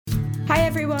Hi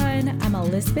everyone, I'm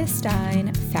Elizabeth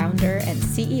Stein, founder and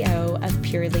CEO of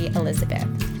Purely Elizabeth,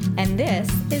 and this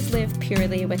is Live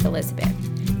Purely with Elizabeth,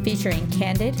 featuring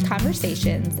candid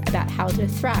conversations about how to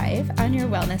thrive on your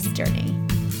wellness journey.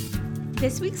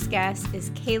 This week's guest is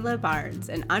Kayla Barnes,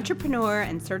 an entrepreneur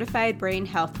and certified brain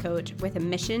health coach with a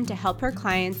mission to help her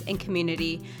clients and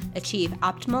community achieve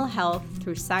optimal health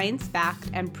through science-backed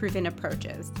and proven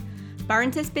approaches.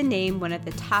 Barnes has been named one of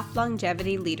the top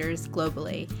longevity leaders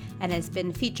globally and has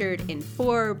been featured in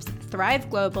Forbes, Thrive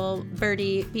Global,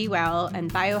 Birdie, Be Well,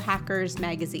 and Biohackers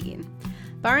magazine.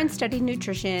 Barnes studied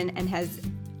nutrition and has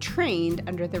trained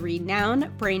under the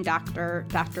renowned brain doctor,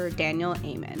 Dr. Daniel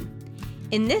Amen.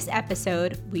 In this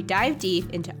episode, we dive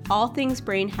deep into all things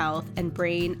brain health and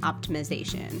brain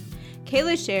optimization.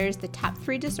 Kayla shares the top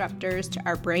 3 disruptors to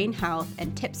our brain health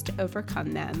and tips to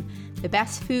overcome them, the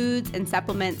best foods and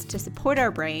supplements to support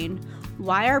our brain,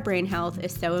 why our brain health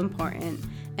is so important,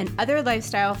 and other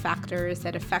lifestyle factors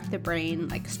that affect the brain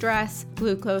like stress,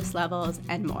 glucose levels,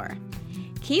 and more.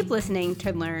 Keep listening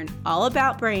to learn all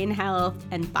about brain health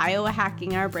and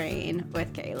biohacking our brain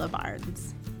with Kayla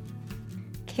Barnes.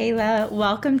 Kayla,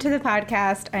 welcome to the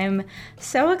podcast. I'm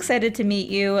so excited to meet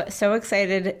you, so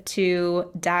excited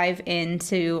to dive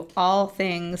into all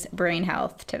things brain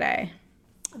health today.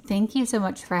 Thank you so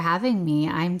much for having me.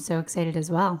 I'm so excited as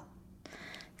well.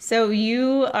 So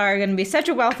you are going to be such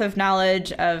a wealth of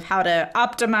knowledge of how to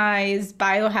optimize,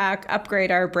 biohack, upgrade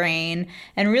our brain,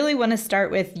 and really want to start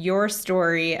with your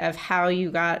story of how you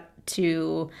got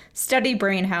to study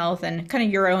brain health and kind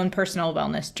of your own personal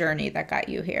wellness journey that got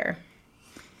you here.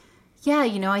 Yeah,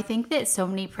 I think that so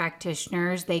many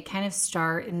practitioners, they kind of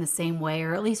start in the same way,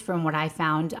 or at least from what I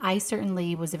found. I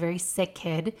certainly was a very sick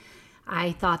kid.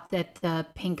 I thought that the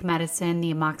pink medicine,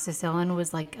 the amoxicillin,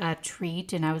 was like a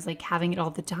treat, and I was like having it all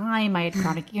the time. I had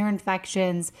chronic ear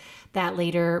infections that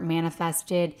later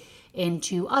manifested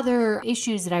into other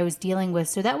issues that I was dealing with.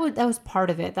 So that was part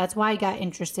of it. That's why I got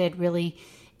interested really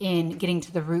in getting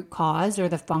to the root cause, or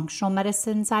the functional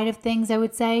medicine side of things, I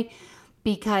would say,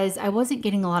 because I wasn't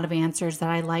getting a lot of answers that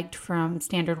I liked from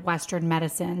standard Western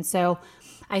medicine. So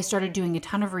I started doing a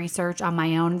ton of research on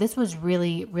my own. This was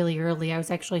really, really early. I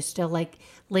was actually still like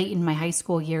late in my high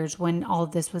school years when all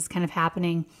of this was kind of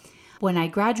happening. When I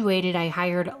graduated, I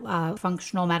hired a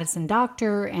functional medicine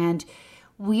doctor, and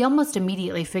we almost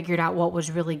immediately figured out what was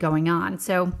really going on.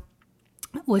 So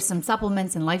with some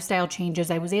supplements and lifestyle changes,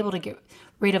 I was able to get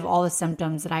rid of all the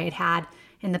symptoms that I had had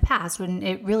in the past, when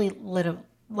it really lit a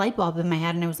light bulb in my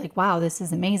head, and I was like, wow, this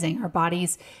is amazing. Our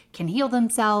bodies can heal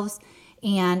themselves.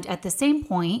 And at the same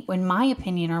point, in my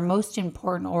opinion, our most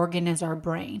important organ is our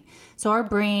brain. So our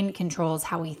brain controls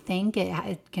how we think.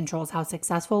 It controls how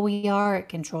successful we are. It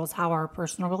controls how our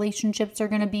personal relationships are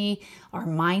going to be, our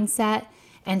mindset,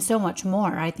 and so much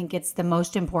more. I think it's the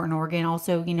most important organ.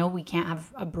 Also, we can't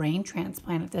have a brain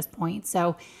transplant at this point.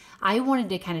 So I wanted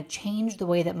to kind of change the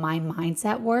way that my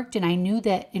mindset worked. And I knew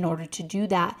that in order to do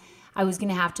that, I was going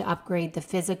to have to upgrade the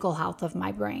physical health of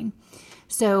my brain.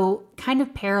 So kind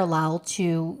of parallel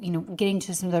to, getting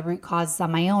to some of the root causes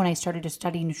on my own, I started to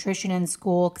study nutrition in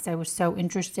school because I was so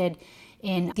interested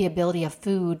in the ability of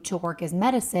food to work as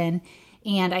medicine.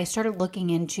 And I started looking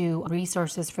into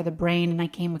resources for the brain, and I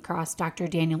came across Dr.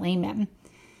 Daniel Amen.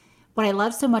 What I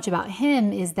love so much about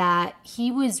him is that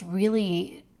he was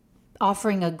really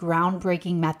offering a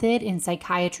groundbreaking method in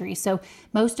psychiatry. So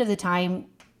most of the time,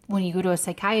 when you go to a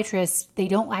psychiatrist, they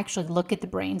don't actually look at the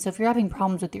brain. So if you're having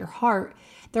problems with your heart,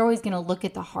 they're always going to look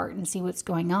at the heart and see what's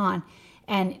going on.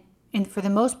 And for the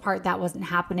most part, that wasn't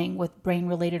happening with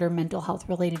brain-related or mental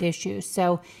health-related issues.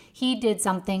 So he did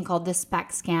something called the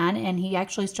SPECT scan, and he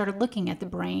actually started looking at the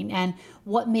brain and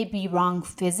what may be wrong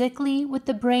physically with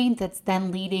the brain that's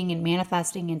then leading and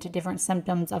manifesting into different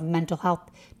symptoms of mental health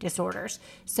disorders.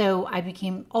 So I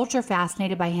became ultra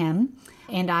fascinated by him,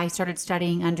 and I started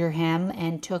studying under him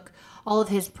and took all of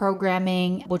his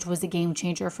programming, which was a game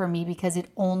changer for me because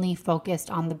it only focused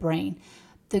on the brain.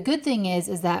 The good thing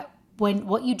is that when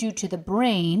what you do to the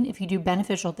brain, if you do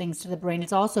beneficial things to the brain,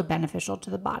 it's also beneficial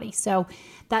to the body. So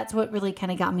that's what really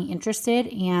kind of got me interested.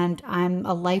 And I'm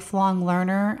a lifelong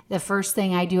learner. The first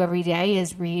thing I do every day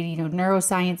is read,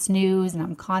 neuroscience news, and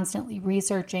I'm constantly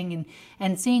researching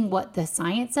and seeing what the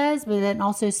science says, but then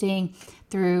also seeing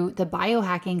through the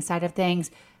biohacking side of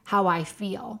things, how I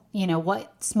feel,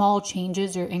 what small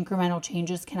changes or incremental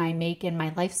changes can I make in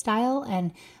my lifestyle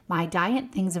and my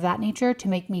diet, things of that nature to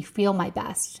make me feel my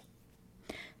best.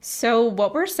 So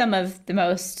what were some of the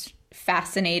most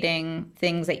fascinating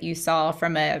things that you saw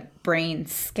from a brain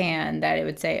scan that it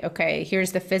would say, okay,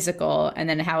 here's the physical and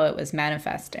then how it was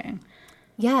manifesting?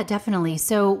 Yeah, definitely.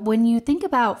 So when you think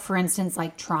about, for instance,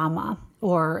 like trauma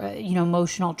or,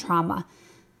 emotional trauma,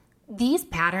 these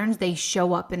patterns, they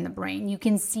show up in the brain. You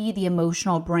can see the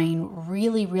emotional brain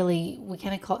really, really, we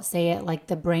kind of say it like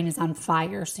the brain is on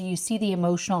fire. So you see the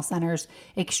emotional centers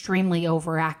extremely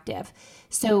overactive.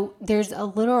 So there's a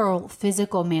literal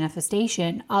physical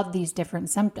manifestation of these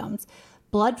different symptoms.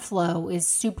 Blood flow is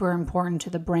super important to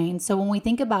the brain. So when we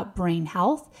think about brain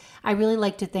health, I really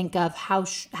like to think of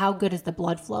how good is the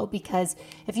blood flow, because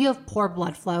if you have poor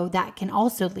blood flow, that can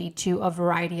also lead to a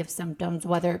variety of symptoms,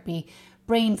 whether it be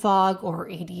brain fog or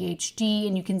ADHD,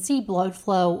 and you can see blood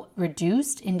flow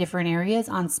reduced in different areas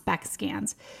on SPECT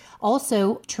scans.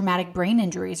 Also, traumatic brain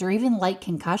injuries or even light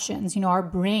concussions. Our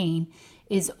brain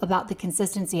is about the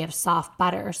consistency of soft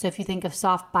butter. So if you think of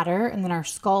soft butter and then our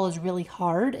skull is really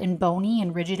hard and bony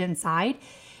and rigid inside,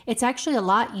 it's actually a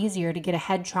lot easier to get a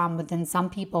head trauma than some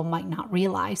people might not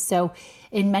realize. So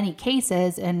in many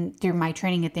cases, and through my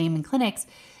training at the Amen Clinics,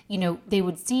 they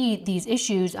would see these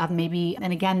issues of maybe,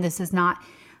 and again, this is not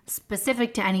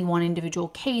specific to any one individual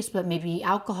case, but maybe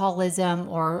alcoholism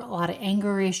or a lot of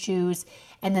anger issues.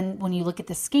 And then when you look at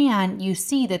the scan, you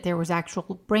see that there was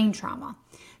actual brain trauma.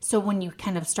 So when you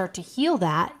kind of start to heal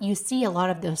that, you see a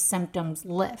lot of those symptoms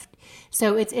lift.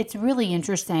 So it's really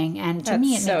interesting. And to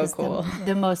me, it makes cool.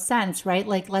 the most sense, right?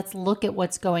 Like, let's look at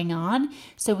what's going on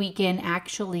so we can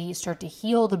actually start to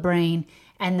heal the brain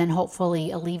and then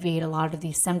hopefully alleviate a lot of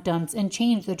these symptoms and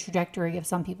change the trajectory of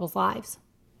some people's lives.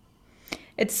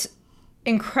 It's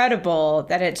incredible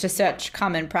that it's just such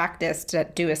common practice to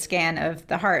do a scan of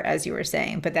the heart, as you were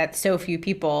saying, but that so few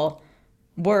people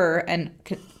were and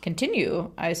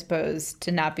continue, I suppose,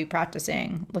 to not be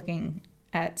practicing looking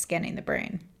at scanning the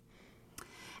brain.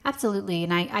 Absolutely.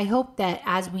 And I hope that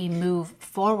as we move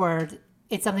forward,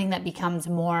 it's something that becomes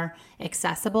more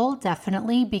accessible,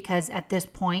 definitely, because at this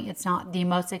point, it's not the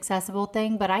most accessible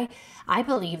thing. But I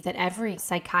believe that every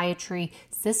psychiatry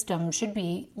system should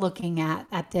be looking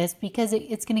at this because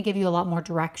it's going to give you a lot more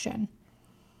direction.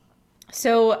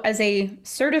 So as a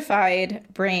certified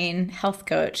brain health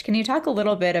coach, can you talk a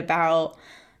little bit about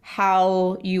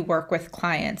how you work with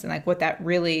clients and like what that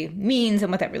really means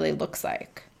and what that really looks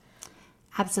like?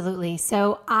 Absolutely.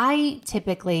 So I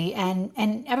typically, and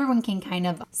everyone can kind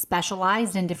of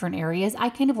specialize in different areas. I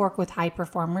kind of work with high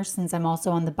performers since I'm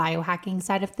also on the biohacking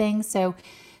side of things. So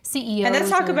CEOs. And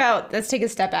let's take a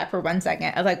step back for 1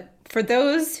 second. Like, for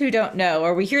those who don't know,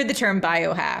 or we hear the term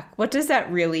biohack, what does that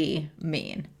really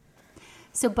mean?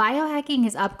 So biohacking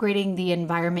is upgrading the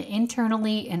environment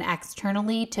internally and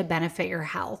externally to benefit your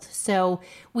health. So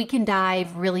we can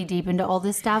dive really deep into all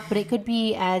this stuff, but it could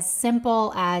be as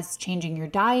simple as changing your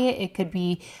diet. It could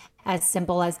be as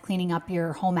simple as cleaning up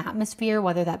your home atmosphere,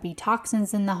 whether that be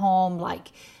toxins in the home,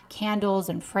 like candles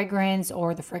and fragrance,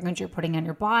 or the fragrance you're putting on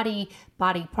your body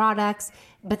products.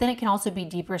 But then it can also be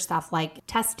deeper stuff like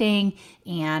testing,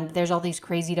 and there's all these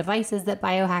crazy devices that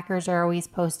biohackers are always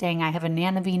posting. I have a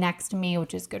Nanovi next to me,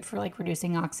 which is good for like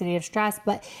reducing oxidative stress.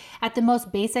 But at the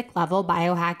most basic level,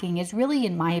 biohacking is really,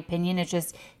 in my opinion, it's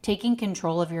just taking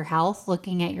control of your health,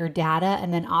 looking at your data,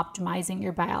 and then optimizing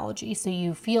your biology so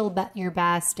you feel your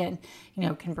best and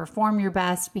can perform your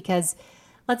best. Because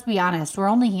let's be honest, we're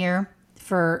only here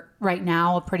for right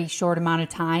now a pretty short amount of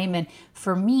time. And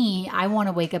for me, I want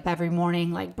to wake up every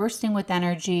morning like bursting with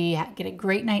energy, get a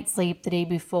great night's sleep the day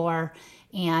before,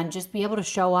 and just be able to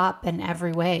show up in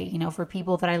every way, for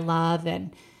people that I love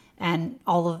and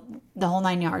all of the whole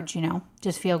 9 yards,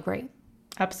 just feel great.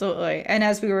 Absolutely. And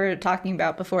as we were talking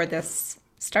about before this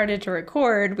started to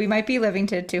record, we might be living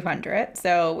to 200.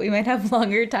 So we might have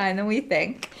longer time than we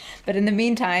think. But in the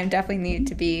meantime, definitely need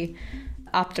to be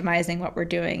optimizing what we're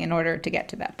doing in order to get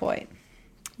to that point.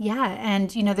 Yeah.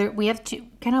 And, we have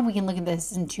we can look at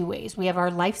this in two ways. We have our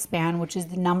lifespan, which is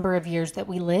the number of years that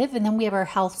we live. And then we have our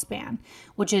health span,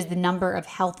 which is the number of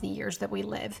healthy years that we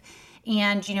live.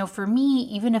 And, for me,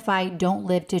 even if I don't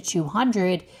live to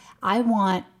 200, I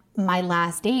want my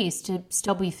last days to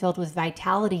still be filled with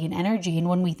vitality and energy. And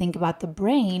when we think about the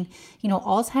brain,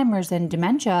 Alzheimer's and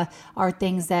dementia are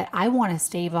things that I want to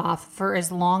stave off for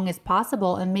as long as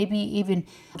possible, and maybe even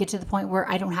get to the point where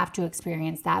I don't have to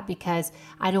experience that, because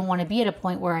I don't want to be at a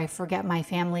point where I forget my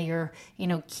family or,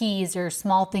 keys or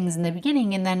small things in the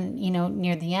beginning. And then,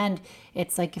 near the end,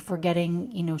 it's like you're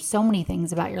forgetting, so many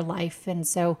things about your life. And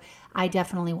so I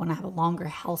definitely want to have a longer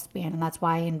health span. And that's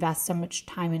why I invest so much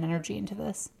time and energy into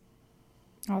this.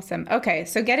 Awesome. Okay.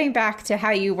 So getting back to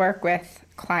how you work with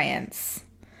clients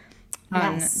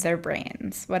on their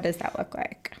brains, what does that look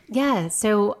like? Yeah.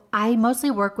 So I mostly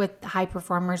work with high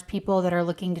performers, people that are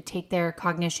looking to take their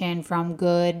cognition from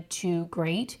good to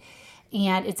great.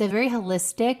 And it's a very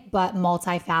holistic but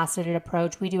multifaceted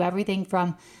approach. We do everything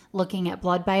from looking at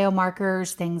blood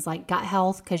biomarkers, things like gut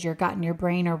health, because your gut and your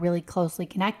brain are really closely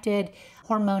connected,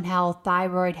 hormone health,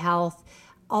 thyroid health,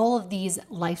 all of these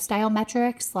lifestyle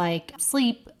metrics like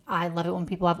sleep. I love it when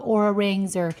people have Oura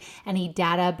rings or any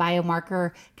data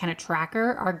biomarker kind of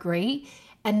tracker are great.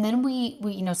 And then we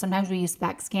sometimes we use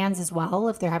SPECT scans as well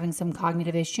if they're having some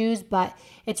cognitive issues, but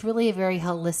it's really a very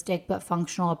holistic but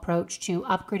functional approach to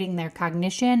upgrading their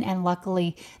cognition. And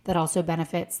luckily that also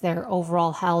benefits their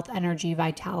overall health, energy,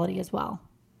 vitality as well.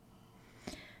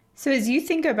 So as you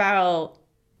think about,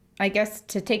 I guess,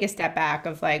 to take a step back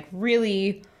of like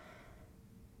really,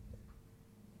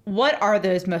 what are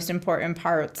those most important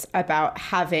parts about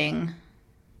having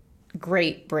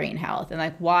great brain health? And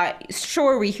like, why,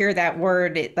 sure, we hear that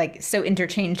word like so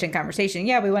interchanged in conversation.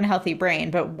 Yeah, we want a healthy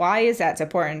brain, but why is that so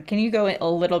important? Can you go a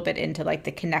little bit into like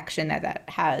the connection that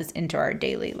has into our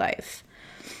daily life?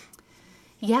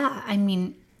 Yeah, I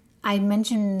mean, I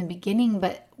mentioned in the beginning,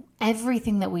 but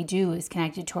everything that we do is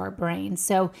connected to our brain.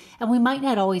 So, and we might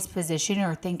not always position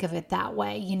or think of it that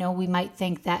way. We might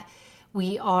think that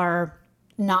we are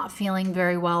not feeling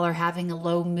very well or having a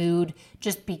low mood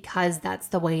just because that's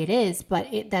the way it is, but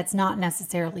that's not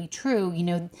necessarily true.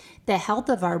 The health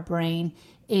of our brain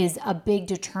is a big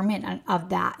determinant of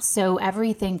that. So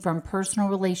everything from personal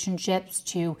relationships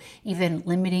to even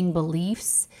limiting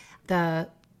beliefs, the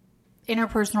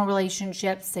interpersonal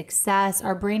relationships, success,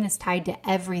 our brain is tied to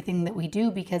everything that we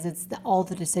do because it's all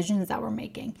the decisions that we're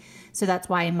making. So that's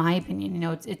why, in my opinion,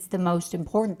 it's the most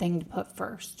important thing to put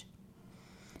first.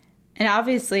 And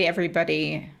obviously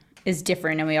everybody is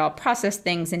different and we all process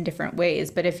things in different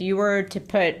ways. But if you were to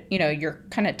put, your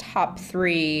kind of top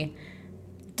 3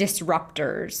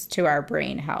 disruptors to our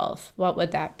brain health, what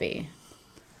would that be?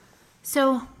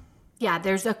 So, yeah,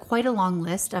 there's quite a long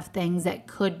list of things that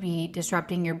could be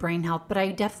disrupting your brain health, but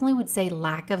I definitely would say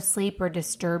lack of sleep or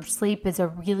disturbed sleep is a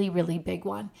really, really big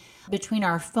one. Between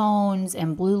our phones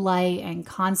and blue light and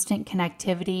constant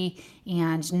connectivity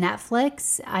and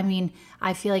Netflix, I mean,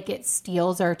 I feel like it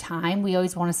steals our time. We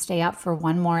always want to stay up for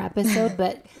one more episode,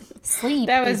 but sleep.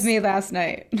 That was me last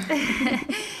night.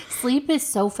 Sleep is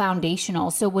so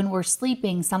foundational. So when we're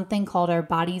sleeping, something called our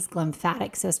body's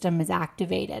glymphatic system is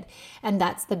activated, and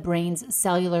that's the brain's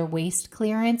cellular waste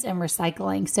clearance and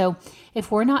recycling. So if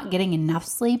we're not getting enough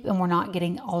sleep and we're not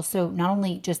getting also not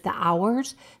only just the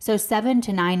hours, so 7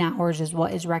 to 9 hours is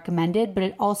what is recommended, but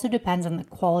it also depends on the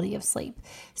quality of sleep.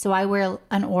 So I wear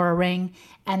an Oura ring,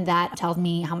 and that tells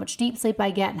me how much deep sleep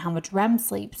I get and how much REM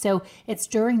sleep. So it's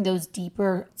during those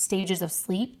deeper stages of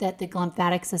sleep that the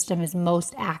glymphatic system is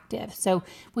most active. So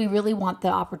we really want the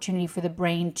opportunity for the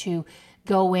brain to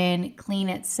go in, clean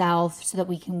itself so that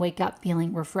we can wake up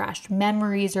feeling refreshed.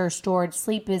 Memories are stored.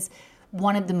 Sleep is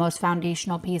one of the most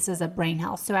foundational pieces of brain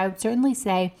health. So I would certainly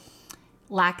say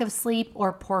lack of sleep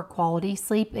or poor quality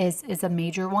sleep is a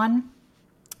major one.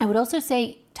 I would also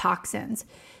say toxins.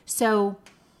 So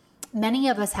many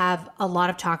of us have a lot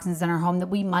of toxins in our home that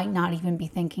we might not even be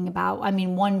thinking about. I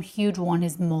mean, one huge one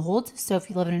is mold. So if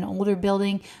you live in an older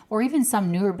building or even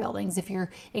some newer buildings, if you're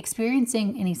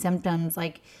experiencing any symptoms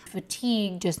like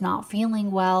fatigue, just not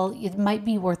feeling well, it might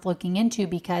be worth looking into,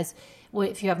 because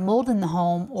if you have mold in the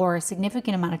home or a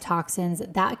significant amount of toxins,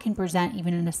 that can present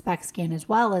even in a SPECT scan as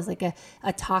well as like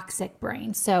a toxic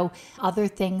brain. So other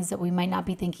things that we might not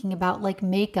be thinking about, like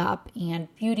makeup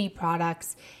and beauty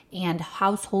products and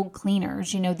household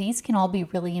cleaners, these can all be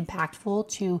really impactful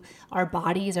to our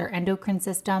bodies, our endocrine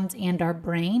systems, and our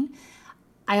brain.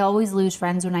 I always lose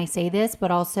friends when I say this,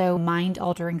 but also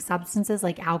mind-altering substances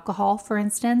like alcohol, for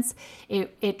instance,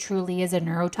 it truly is a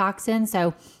neurotoxin.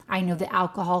 So I know the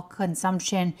alcohol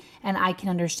consumption, and I can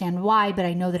understand why, but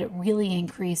I know that it really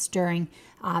increased during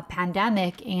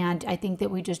pandemic. And I think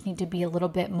that we just need to be a little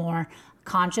bit more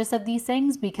conscious of these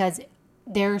things, because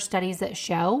there are studies that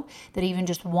show that even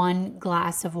just one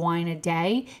glass of wine a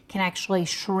day can actually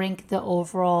shrink the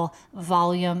overall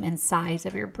volume and size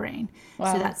of your brain.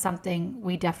 Wow. So that's something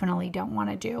we definitely don't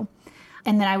want to do.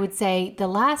 And then I would say the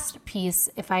last piece,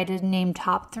 if I had to name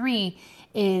top 3,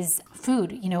 is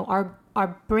food.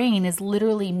 Our brain is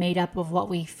literally made up of what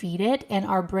we feed it, and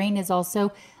our brain is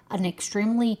also an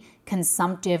extremely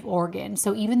consumptive organ.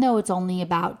 So even though it's only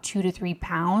about 2 to 3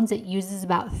 pounds, it uses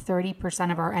about 30%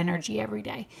 of our energy every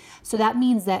day. So that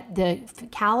means that the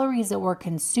calories that we're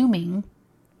consuming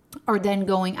are then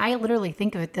going, I literally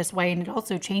think of it this way, and it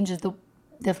also changes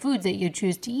the foods that you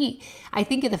choose to eat. I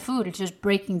think of the food, it's just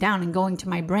breaking down and going to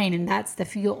my brain, and that's the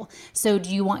fuel. So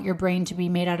do you want your brain to be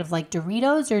made out of like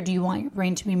Doritos, or do you want your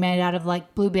brain to be made out of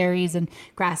like blueberries and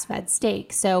grass-fed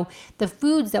steak? So the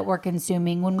foods that we're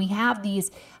consuming, when we have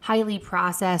these highly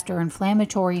processed or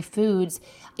inflammatory foods,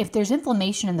 if there's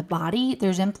inflammation in the body,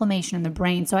 there's inflammation in the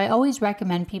brain. So I always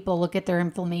recommend people look at their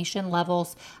inflammation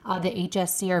levels, the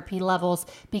HSCRP levels,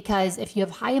 because if you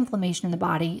have high inflammation in the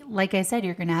body, like I said,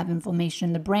 you're going to have inflammation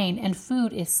in the brain, and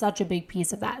food is such a big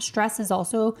piece of that. Stress is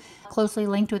also closely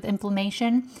linked with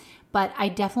inflammation. But I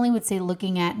definitely would say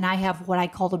looking at, and I have what I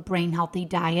call the brain healthy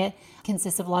diet,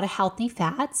 consists of a lot of healthy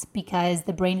fats because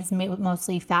the brain is made with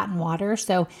mostly fat and water.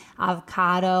 So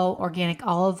avocado, organic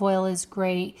olive oil is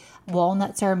great.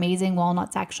 Walnuts are amazing.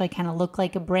 Walnuts actually kind of look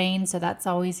like a brain, so that's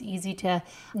always easy to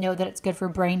know that it's good for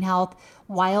brain health.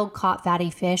 Wild caught fatty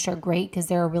fish are great because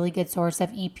they're a really good source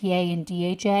of EPA and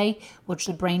DHA, which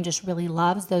the brain just really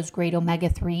loves, those great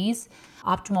omega-3s.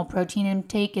 Optimal protein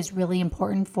intake is really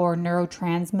important for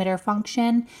neurotransmitter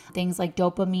function. Things like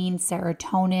dopamine,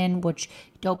 serotonin, which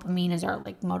dopamine is our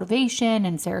like motivation,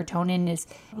 and serotonin is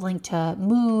linked to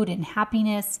mood and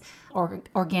happiness. Or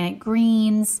organic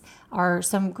greens are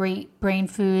some great brain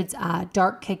foods.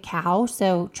 Dark cacao,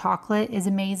 so chocolate is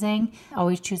amazing.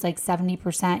 Always choose like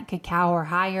 70% cacao or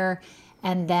higher.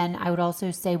 And then I would also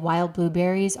say wild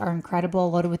blueberries are incredible,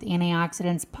 loaded with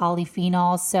antioxidants,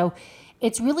 polyphenols. So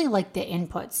it's really like the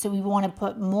inputs. So we want to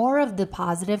put more of the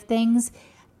positive things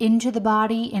into the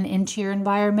body and into your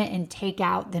environment and take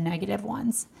out the negative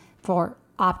ones for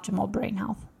optimal brain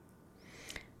health.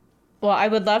 Well, I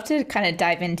would love to kind of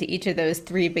dive into each of those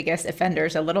three biggest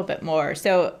offenders a little bit more.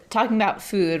 So talking about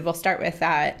food, we'll start with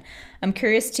that. I'm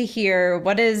curious to hear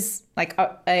what is like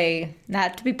a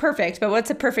not to be perfect, but what's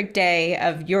a perfect day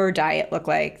of your diet look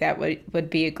like that would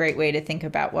be a great way to think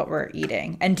about what we're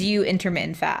eating? And do you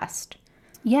intermittent fast?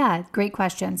 Yeah, great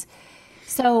questions.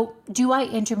 So do I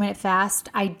intermittent fast?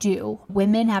 I do.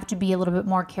 Women have to be a little bit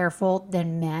more careful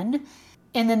than men.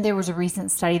 And then there was a recent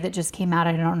study that just came out.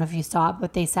 I don't know if you saw it,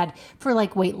 but they said for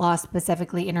like weight loss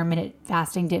specifically, intermittent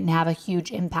fasting didn't have a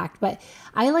huge impact. But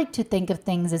I like to think of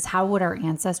things as how would our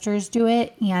ancestors do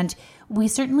it? And we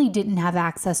certainly didn't have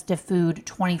access to food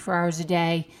 24 hours a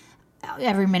day,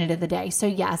 every minute of the day. So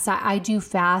yes, I do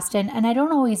fast, and I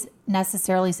don't always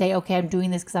necessarily say, okay, I'm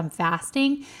doing this because I'm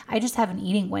fasting. I just have an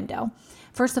eating window.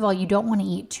 First of all, you don't want to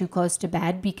eat too close to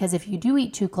bed, because if you do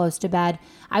eat too close to bed,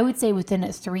 I would say within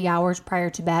 3 hours prior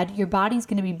to bed, your body's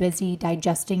going to be busy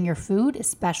digesting your food,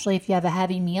 especially if you have a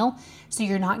heavy meal. So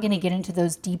you're not going to get into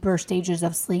those deeper stages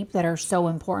of sleep that are so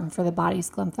important for the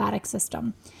body's lymphatic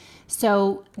system.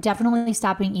 So definitely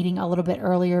stopping eating a little bit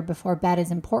earlier before bed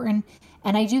is important.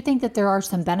 And I do think that there are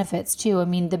some benefits too. I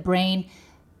mean, the brain,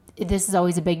 this is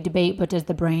always a big debate, but does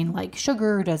the brain like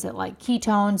sugar? Does it like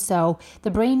ketones? So the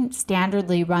brain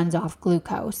standardly runs off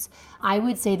glucose. I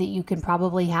would say that you can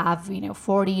probably have,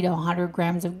 40 to 100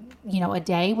 grams of, a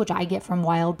day, which I get from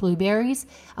wild blueberries,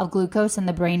 of glucose, and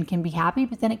the brain can be happy.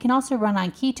 But then it can also run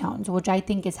on ketones, which I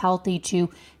think is healthy to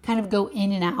kind of go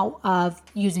in and out of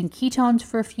using ketones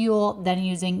for fuel, then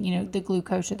using, the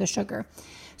glucose or the sugar.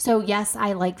 So yes,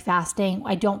 I like fasting.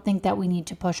 I don't think that we need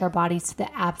to push our bodies to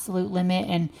the absolute limit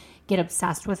and get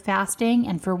obsessed with fasting.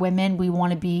 And for women, we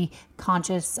want to be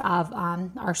conscious of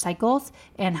our cycles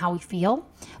and how we feel.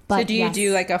 But so do you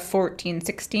do like a 14,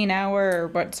 16 hour, or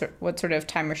what sort of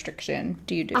time restriction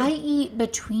do you do? I eat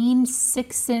between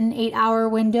 6 and 8 hour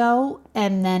window,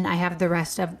 and then I have the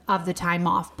rest of the time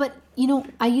off. But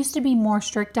I used to be more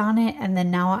strict on it, and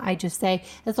then now I just say,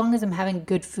 as long as I'm having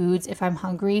good foods, if I'm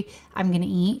hungry, I'm going to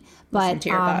eat. But listen to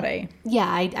your body. Yeah,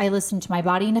 I listen to my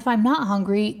body. And if I'm not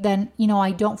hungry, then,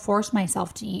 I don't force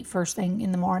myself to eat first thing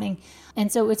in the morning.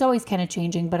 And so it's always kind of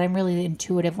changing, but I'm really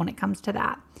intuitive when it comes to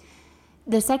that.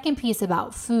 The second piece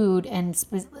about food, and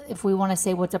if we want to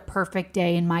say what's a perfect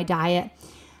day in my diet,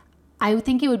 I would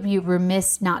think it would be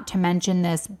remiss not to mention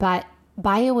this, but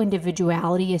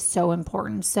bioindividuality is so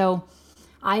important. So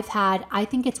I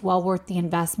think it's well worth the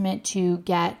investment to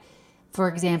get, for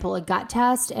example, a gut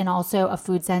test and also a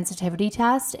food sensitivity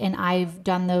test. And I've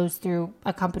done those through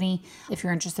a company. If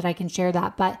you're interested, I can share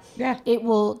that. But yeah, it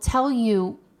will tell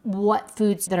you what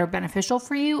foods that are beneficial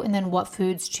for you and then what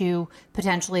foods to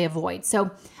potentially avoid.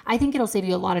 So I think it'll save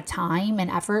you a lot of time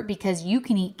and effort, because you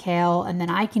can eat kale and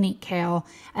then I can eat kale,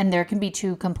 and there can be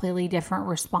two completely different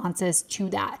responses to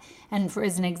that. And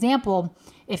as an example,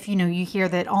 if you hear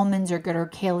that almonds are good or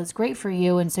kale is great for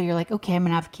you, and so you're like, okay, I'm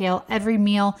gonna have kale every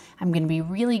meal, I'm gonna be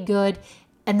really good.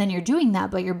 and then you're doing that,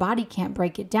 but your body can't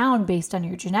break it down based on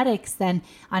your genetics, then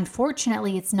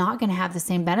unfortunately it's not going to have the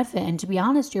same benefit. And to be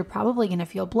honest, you're probably going to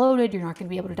feel bloated. You're not going to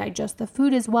be able to digest the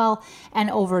food as well. And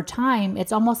over time,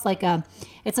 it's almost like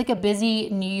it's like a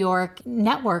busy New York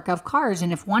network of cars.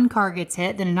 And if one car gets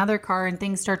hit, then another car, and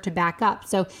things start to back up.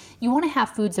 So you want to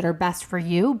have foods that are best for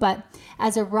you. But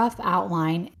as a rough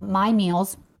outline, my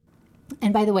meals,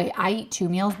 and by the way, I eat 2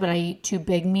 meals, but I eat 2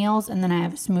 big meals, and then I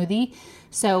have a smoothie.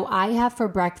 So I have for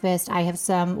breakfast, I have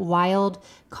some wild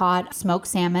caught smoked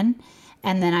salmon,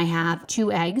 and then I have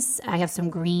 2 eggs. I have some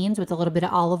greens with a little bit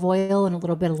of olive oil and a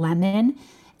little bit of lemon.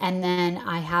 And then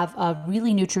I have a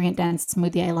really nutrient dense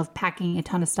smoothie. I love packing a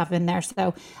ton of stuff in there.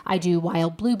 So I do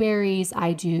wild blueberries.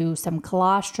 I do some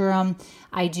colostrum.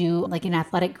 I do like an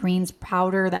athletic greens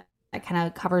powder that kind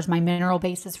of covers my mineral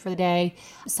basis for the day.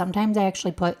 Sometimes I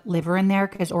actually put liver in there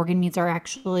because organ meats are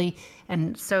actually,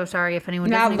 and so sorry if anyone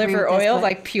doesn't Not agree liver with this, oil, but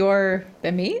like pure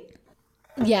the meat?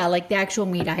 yeah, like the actual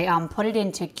meat. I put it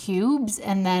into cubes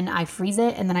and then I freeze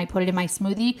it and then I put it in my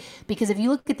smoothie, because if you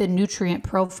look at the nutrient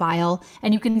profile,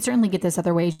 and you can certainly get this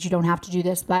other ways, you don't have to do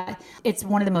this, but it's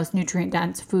one of the most nutrient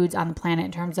dense foods on the planet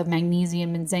in terms of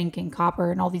magnesium and zinc and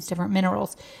copper and all these different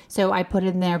minerals. So I put it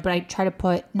in there, but I try to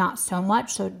put not so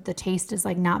much, so the taste is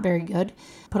like not very good.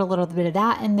 Put a little bit of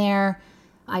that in there.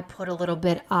 I put a little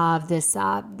bit of this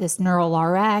Neural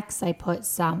RX. I put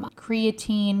some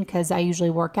creatine because I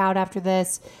usually work out after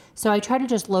this. So I try to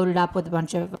just load it up with a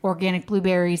bunch of organic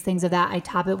blueberries, things of that. I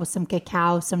top it with some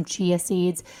cacao, some chia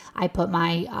seeds. I put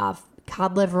my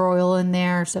cod liver oil in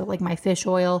there, so like my fish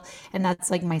oil, and that's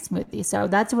like my smoothie. So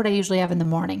that's what I usually have in the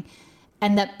morning.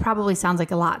 And that probably sounds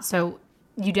like a lot. So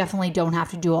you definitely don't have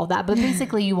to do all that. But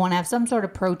basically you want to have some sort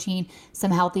of protein,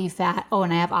 some healthy fat. Oh,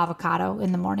 and I have avocado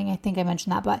in the morning. I think I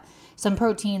mentioned that, but some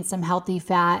protein, some healthy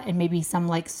fat, and maybe some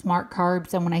like smart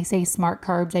carbs. And when I say smart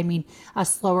carbs, I mean a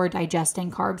slower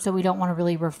digesting carb. So we don't want a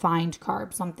really refined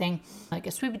carb, something like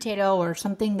a sweet potato or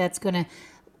something that's going to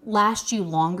last you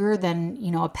longer than,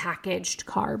 a packaged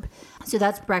carb. So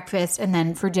that's breakfast. And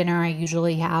then for dinner, I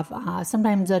usually have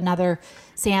sometimes another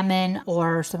salmon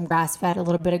or some grass-fed, a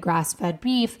little bit of grass-fed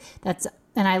beef.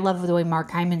 And I love the way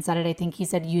Mark Hyman said it. I think he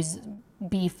said use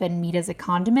beef and meat as a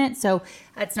condiment. So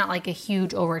it's not like a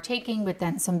huge overtaking, but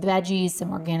then some veggies,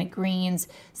 some organic greens.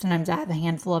 Sometimes I have a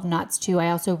handful of nuts too.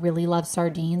 I also really love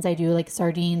sardines. I do like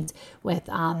sardines with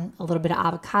a little bit of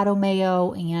avocado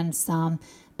mayo and some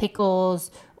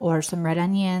pickles or some red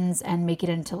onions, and make it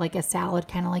into like a salad,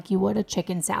 kind of like you would a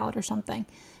chicken salad or something.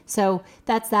 So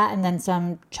that's that. And then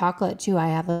some chocolate too. I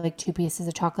have like 2 pieces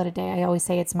of chocolate a day. I always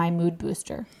say it's my mood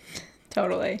booster.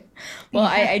 Totally. Well,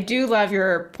 I do love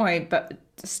your point, but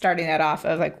starting that off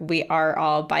of like, we are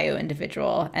all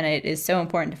bio-individual, and it is so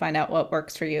important to find out what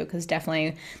works for you, because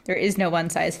definitely there is no one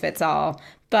size fits all.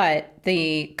 But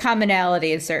the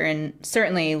commonality is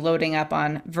certainly loading up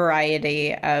on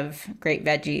variety of great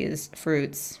veggies,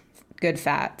 fruits, good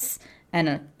fats, and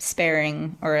a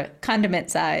sparing or a condiment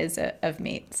size of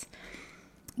meats.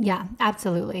 Yeah,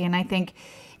 absolutely. And I think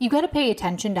you got to pay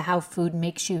attention to how food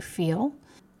makes you feel.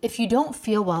 If you don't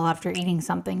feel well after eating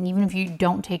something, even if you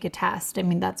don't take a test, I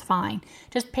mean, that's fine.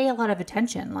 Just pay a lot of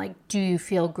attention. Like, do you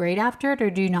feel great after it, or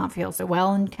do you not feel so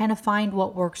well? And kind of find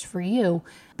what works for you.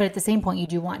 But at the same point, you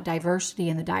do want diversity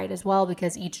in the diet as well,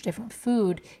 because each different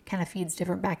food kind of feeds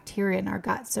different bacteria in our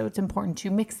gut. So it's important to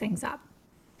mix things up.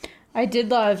 I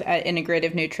did love at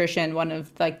Integrative Nutrition, one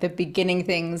of like the beginning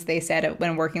things they said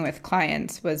when working with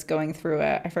clients was going through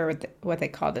I forget what they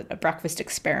called it, a breakfast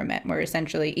experiment, where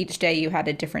essentially each day you had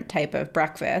a different type of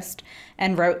breakfast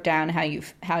and wrote down how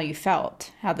you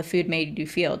felt, how the food made you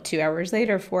feel 2 hours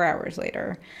later, 4 hours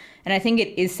later. And I think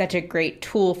it is such a great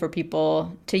tool for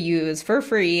people to use for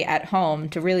free at home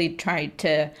to really try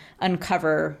to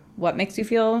uncover what makes you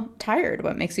feel tired,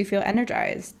 what makes you feel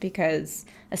energized, because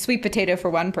a sweet potato for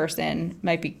one person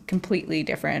might be completely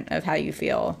different of how you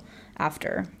feel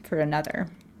after for another.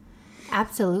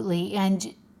 Absolutely.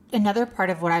 And another part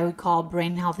of what I would call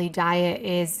brain healthy diet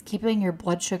is keeping your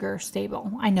blood sugar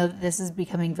stable. I know that this is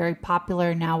becoming very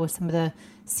popular now with some of the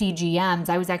CGMs.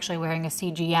 I was actually wearing a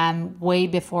CGM way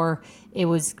before it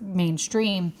was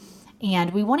mainstream.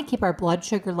 And we want to keep our blood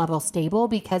sugar level stable,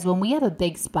 because when we have a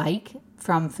big spike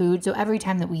from food, so every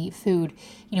time that we eat food,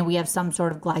 we have some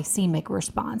sort of glycemic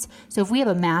response. So if we have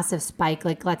a massive spike,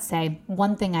 like let's say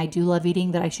one thing I do love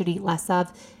eating that I should eat less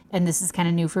of, and this is kind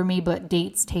of new for me, but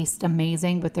dates taste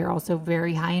amazing, but they're also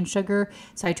very high in sugar.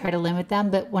 So I try to limit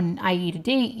them. But when I eat a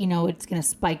date, it's going to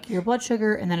spike your blood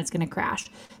sugar and then it's going to crash.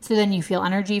 So then you feel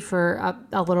energy for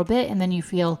a little bit and then you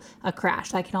feel a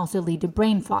crash. That can also lead to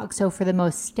brain fog. So for the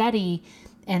most steady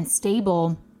and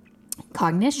stable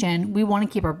cognition, we want to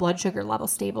keep our blood sugar level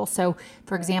stable. So,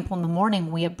 for example, in the morning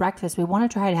when we have breakfast, we want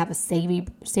to try to have a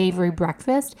savory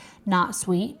breakfast, not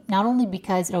sweet, not only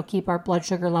because it'll keep our blood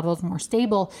sugar levels more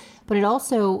stable, but it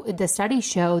also, the studies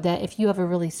show that if you have a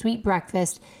really sweet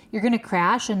breakfast, you're going to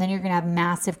crash and then you're going to have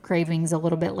massive cravings a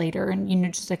little bit later.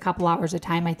 And, just a couple hours of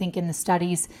time. I think in the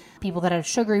studies, people that had a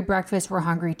sugary breakfast were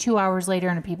hungry 2 hours later,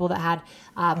 and people that had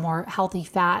more healthy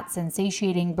fats and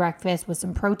satiating breakfast with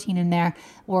some protein in there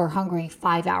were hungry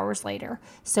 5 hours later.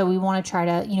 So we want to try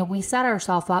to, we set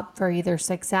ourselves up for either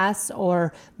success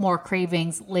or more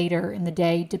cravings later in the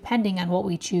day, depending on what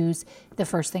we choose the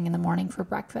first thing in the morning for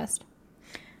breakfast.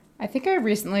 I think I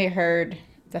recently heard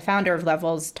the founder of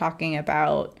Levels talking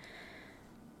about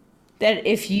that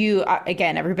if you,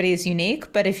 again, everybody is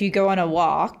unique, but if you go on a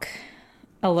walk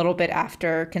a little bit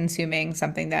after consuming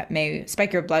something that may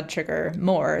spike your blood sugar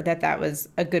more, that was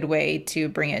a good way to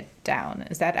bring it down.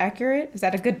 Is that accurate? Is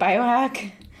that a good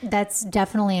biohack? That's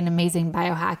definitely an amazing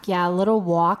biohack. Yeah, a little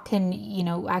walk can,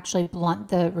 actually blunt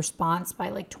the response by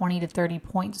like 20 to 30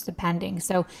 points depending.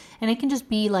 So, and it can just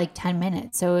be like 10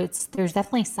 minutes. So there's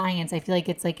definitely science. I feel like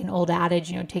it's like an old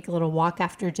adage, take a little walk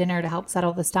after dinner to help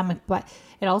settle the stomach, but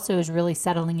it also is really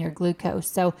settling your glucose.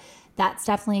 So that's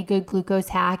definitely a good glucose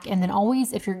hack. And then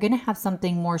always, if you're going to have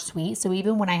something more sweet, so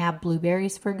even when I have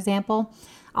blueberries, for example,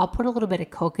 I'll put a little bit of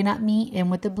coconut meat in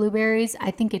with the blueberries.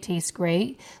 I think it tastes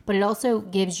great, but it also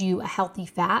gives you a healthy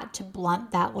fat to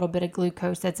blunt that little bit of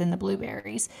glucose that's in the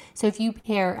blueberries. So if you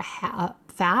pair a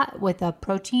fat with a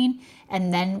protein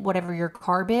and then whatever your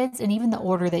carb is, and even the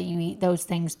order that you eat those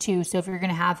things too. So if you're going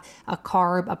to have a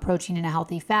carb, a protein, and a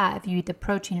healthy fat, if you eat the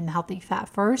protein and the healthy fat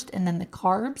first and then the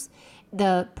carbs,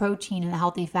 the protein and the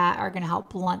healthy fat are going to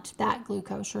help blunt that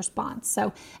glucose response.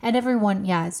 So, and everyone,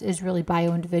 is really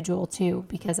bio-individual too,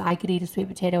 because I could eat a sweet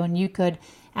potato and you could,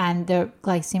 and the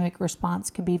glycemic response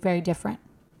could be very different.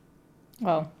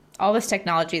 Well, all this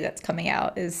technology that's coming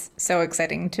out is so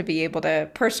exciting to be able to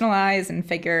personalize and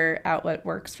figure out what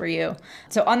works for you.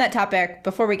 So on that topic,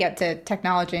 before we get to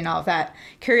technology and all of that,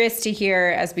 curious to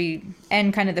hear as we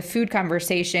end kind of the food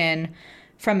conversation,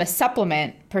 from a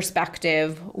supplement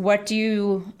perspective, what do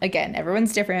you, again,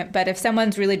 everyone's different, but if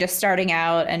someone's really just starting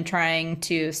out and trying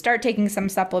to start taking some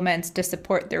supplements to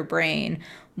support their brain,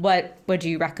 what would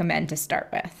you recommend to start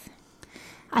with?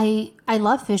 I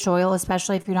love fish oil,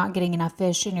 especially if you're not getting enough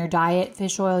fish in your diet.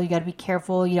 Fish oil, you got to be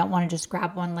careful. You don't want to just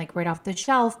grab one like right off the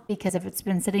shelf, because if it's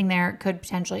been sitting there, it could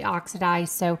potentially oxidize.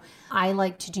 So I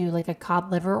like to do like a cod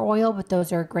liver oil, but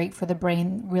those are great for the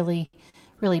brain, really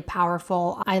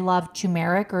powerful. I love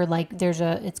turmeric, or like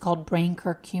it's called brain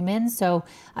curcumin. So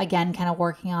again, kind of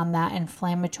working on that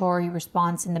inflammatory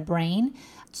response in the brain.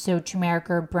 So turmeric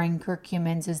or brain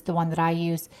curcumins is the one that I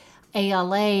use.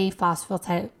 ALA,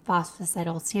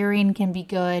 phosphatidylserine can be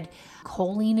good.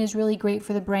 Choline is really great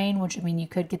for the brain, which you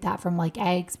could get that from like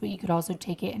eggs, but you could also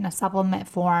take it in a supplement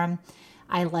form.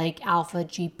 I like alpha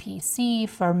GPC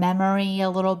for memory a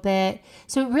little bit.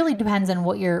 So it really depends on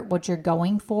what you're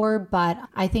going for, but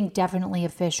I think definitely a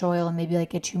fish oil and maybe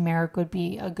like a turmeric would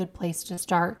be a good place to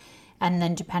start. And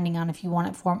then depending on if you want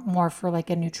it more for like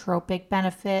a nootropic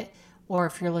benefit, or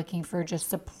if you're looking for just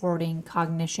supporting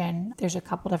cognition, there's a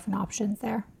couple different options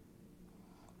there.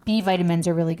 B vitamins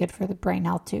are really good for the brain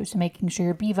health too. So making sure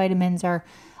your B vitamins are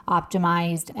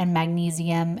optimized, and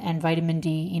magnesium and vitamin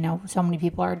D. So many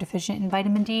people are deficient in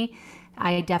vitamin D.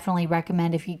 I definitely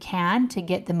recommend, if you can, to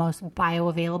get the most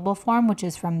bioavailable form, which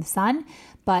is from the sun.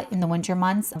 But in the winter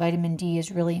months, vitamin D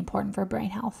is really important for brain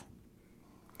health.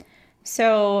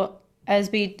 So as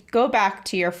we go back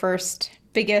to your first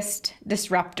biggest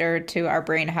disruptor to our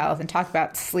brain health and talk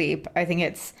about sleep, I think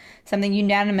it's something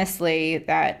unanimously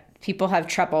that people have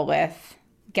trouble with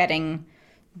getting,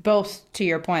 both, to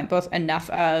your point, both enough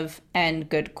of and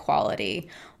good quality.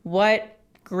 What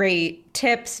great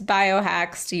tips,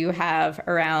 biohacks do you have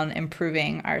around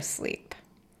improving our sleep?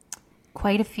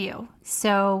 Quite a few.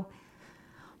 So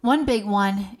one big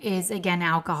one is, again,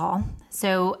 alcohol.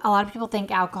 So a lot of people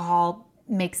think alcohol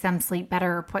makes them sleep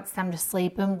better or puts them to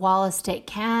sleep. And whilst it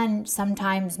can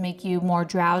sometimes make you more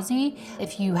drowsy,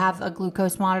 if you have a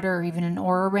glucose monitor or even an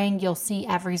Oura ring, you'll see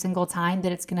every single time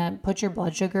that it's going to put your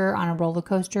blood sugar on a roller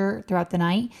coaster throughout the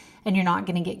night, and you're not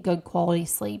going to get good quality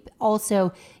sleep.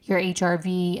 Also, your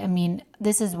HRV,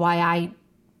 this is why I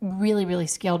really, really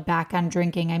scaled back on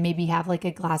drinking. I maybe have like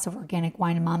a glass of organic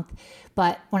wine a month.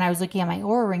 But when I was looking at my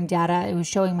Oura Ring data, it was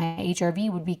showing my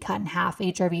HRV would be cut in half.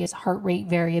 HRV is heart rate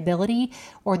variability,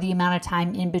 or the amount of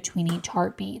time in between each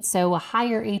heartbeat. So a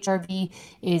higher HRV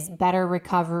is better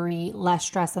recovery, less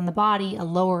stress on the body. A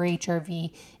lower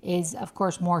HRV is, of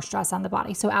course, more stress on the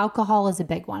body. So alcohol is a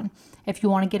big one. If you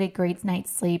want to get a great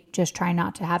night's sleep, just try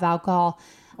not to have alcohol.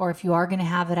 Or if you are going to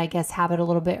have it, I guess have it a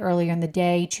little bit earlier in the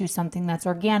day. Choose something that's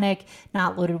organic,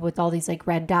 not loaded with all these like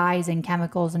red dyes and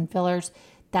chemicals and fillers.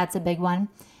 That's a big one.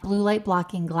 Blue light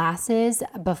blocking glasses.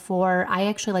 Before, I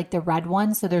actually like the red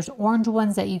ones. So there's orange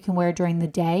ones that you can wear during the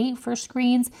day for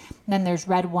screens. And then there's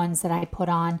red ones that I put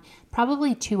on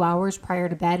probably 2 hours prior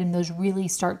to bed. And those really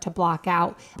start to block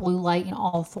out blue light in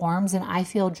all forms. And I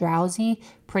feel drowsy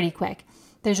pretty quick.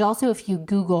 There's also a few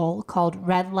Google called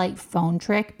red light phone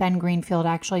trick. Ben Greenfield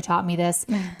actually taught me this,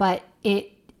 but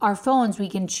our phones, we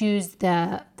can choose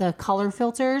the color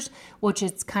filters, which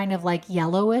is kind of like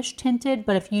yellowish tinted.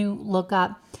 But if you look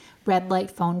up red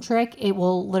light phone trick, it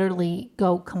will literally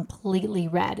go completely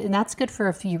red. And that's good for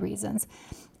a few reasons.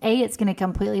 It's going to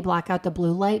completely block out the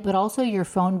blue light, but also your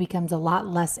phone becomes a lot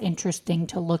less interesting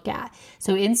to look at.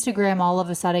 So Instagram all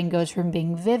of a sudden goes from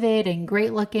being vivid and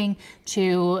great looking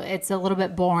to it's a little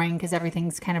bit boring because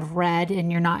everything's kind of red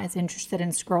and you're not as interested in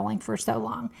scrolling for so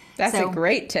long. That's a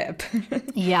great tip.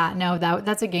 Yeah, no,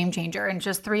 that's a game changer. And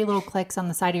just 3 little clicks on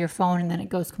the side of your phone and then it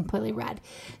goes completely red.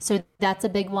 So that's a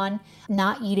big one.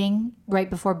 Not eating right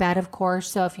before bed, of course.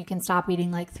 So if you can stop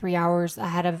eating like 3 hours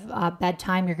ahead of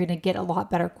bedtime, you're going to get a lot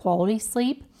better quality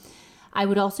sleep. I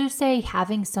would also say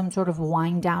having some sort of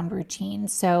wind down routine.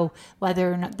 So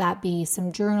whether or not that be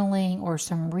some journaling or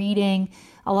some reading,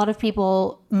 a lot of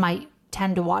people might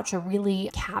tend to watch a really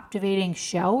captivating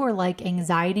show or like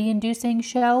anxiety inducing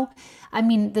show. I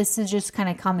mean, this is just kind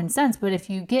of common sense, but if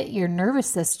you get your nervous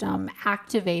system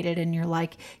activated and you're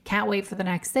like, can't wait for the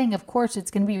next thing, of course, it's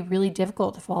going to be really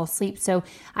difficult to fall asleep. So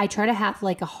I try to have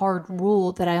like a hard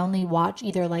rule that I only watch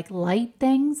either like light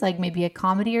things, like maybe a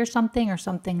comedy or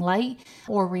something light,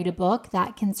 or read a book.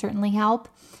 That can certainly help.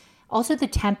 Also, the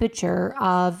temperature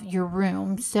of your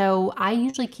room. So I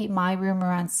usually keep my room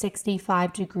around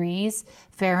 65 degrees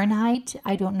Fahrenheit.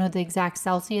 I don't know the exact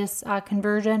Celsius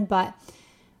conversion, but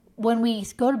when we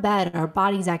go to bed, our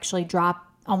bodies actually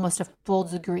drop almost a full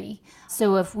degree.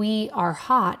 So if we are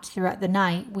hot throughout the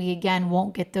night, we again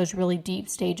won't get those really deep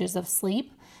stages of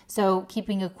sleep. So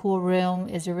keeping a cool room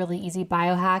is a really easy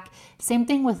biohack. Same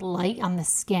thing with light on the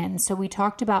skin. So we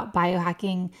talked about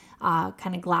biohacking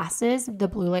kind of glasses, the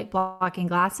blue light blocking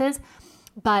glasses.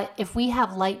 But if we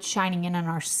have light shining in on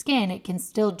our skin, it can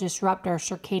still disrupt our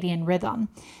circadian rhythm.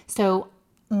 So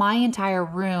my entire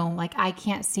room, like I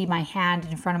can't see my hand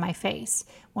in front of my face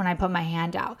when I put my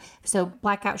hand out. So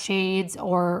blackout shades,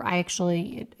 or I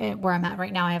actually, where I'm at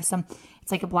right now, I have some,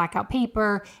 it's like a blackout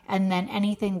paper. And then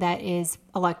anything that is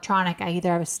electronic, I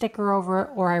either have a sticker over it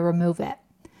or I remove it.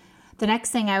 The next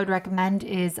thing I would recommend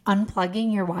is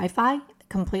unplugging your Wi-Fi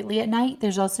completely at night.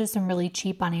 There's also some really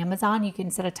cheap on Amazon. You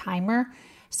can set a timer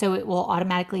so it will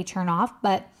automatically turn off,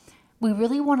 but we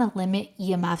really want to limit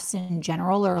EMFs in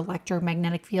general, or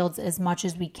electromagnetic fields, as much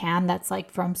as we can. That's like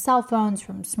from cell phones,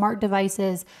 from smart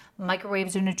devices.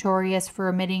 Microwaves are notorious for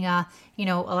emitting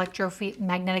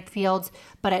electromagnetic fields.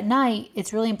 But at night,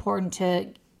 it's really important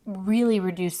to really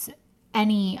reduce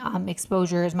any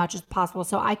exposure as much as possible.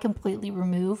 So I completely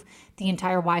remove the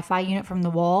entire Wi-Fi unit from the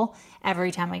wall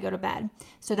every time I go to bed.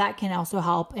 So that can also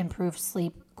help improve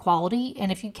sleep quality.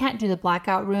 And if you can't do the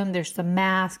blackout room, there's some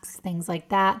masks, things like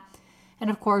that. And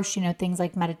of course, things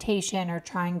like meditation or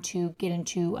trying to get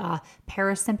into a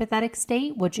parasympathetic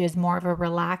state, which is more of a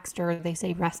relaxed, or they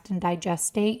say rest and digest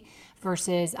state,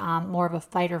 versus more of a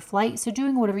fight or flight. So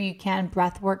doing whatever you can.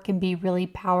 Breath work can be really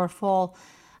powerful.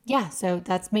 Yeah, so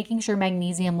that's making sure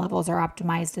magnesium levels are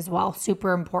optimized as well.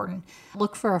 Super important.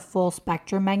 Look for a full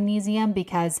spectrum magnesium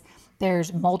because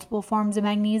there's multiple forms of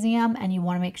magnesium and you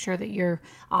want to make sure that you're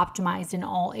optimized in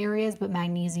all areas, but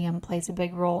magnesium plays a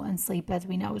big role in sleep, as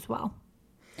we know as well.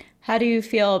 How do you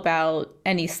feel about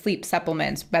any sleep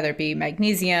supplements, whether it be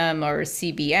magnesium or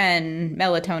CBN,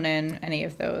 melatonin, any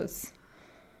of those?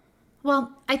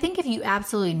 Well, I think if you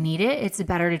absolutely need it, it's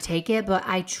better to take it. But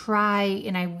I try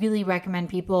and I really recommend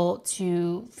people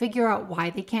to figure out why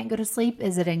they can't go to sleep.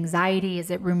 Is it anxiety? Is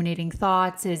it ruminating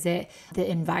thoughts? Is it the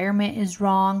environment is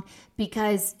wrong?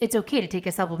 Because it's okay to take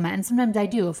a supplement. And sometimes I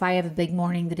do. If I have a big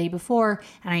morning the day before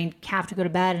and I have to go to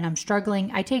bed and I'm struggling,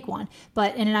 I take one.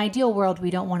 But in an ideal world, we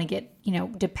don't want to get,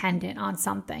 dependent on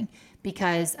something,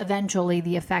 because eventually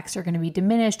the effects are going to be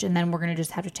diminished and then we're going to just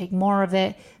have to take more of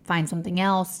it, find something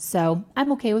else. So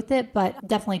I'm okay with it, but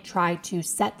definitely try to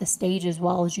set the stage as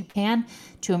well as you can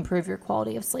to improve your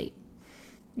quality of sleep.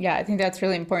 Yeah, I think that's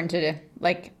really important to,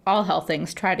 like all health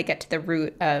things, try to get to the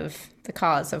root of the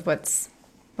cause of what's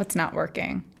not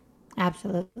working.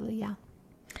 Absolutely, yeah.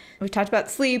 We've talked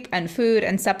about sleep and food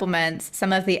and supplements,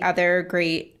 some of the other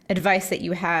great advice that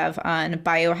you have on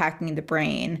biohacking the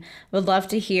brain. Would love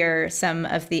to hear some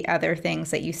of the other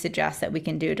things that you suggest that we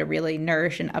can do to really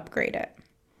nourish and upgrade it.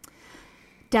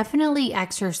 Definitely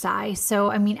exercise.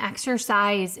 So, I mean,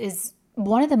 exercise is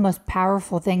one of the most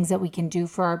powerful things that we can do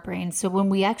for our brain. So when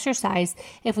we exercise,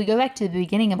 if we go back to the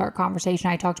beginning of our conversation,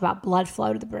 I talked about blood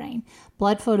flow to the brain.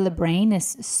 Blood flow to the brain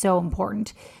is so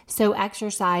important. So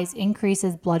exercise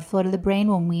increases blood flow to the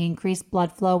brain. When we increase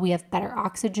blood flow, we have better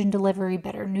oxygen delivery,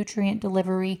 better nutrient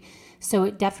delivery. So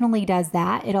it definitely does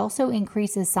that. It also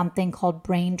increases something called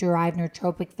brain-derived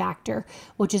neurotrophic factor,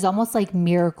 which is almost like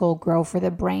miracle grow for the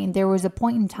brain. There was a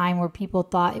point in time where people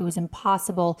thought it was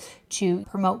impossible to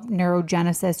promote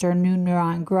neurogenesis or new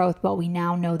neuron growth, but we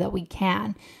now know that we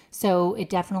can. So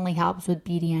it definitely helps with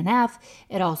BDNF.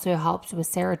 It also helps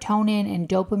with serotonin and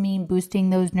dopamine, boosting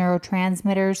those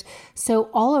neurotransmitters. So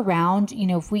all around,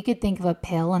 if we could think of a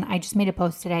pill, and I just made a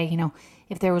post today,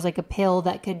 if there was like a pill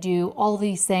that could do all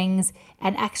these things,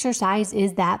 and exercise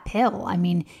is that pill. I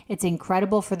mean, it's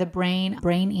incredible for the brain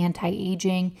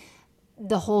anti-aging,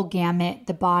 the whole gamut,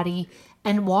 the body,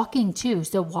 and walking too.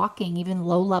 So walking, even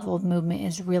low level of movement,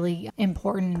 is really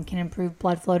important and can improve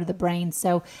blood flow to the brain.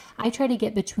 So I try to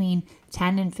get between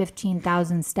 10 and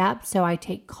 15,000 steps. So I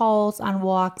take calls on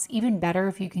walks, even better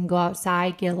if you can go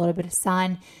outside, get a little bit of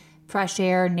sun, fresh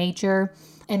air, nature.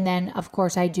 And then, of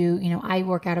course, I do, I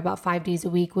work out about 5 days a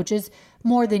week, which is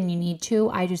more than you need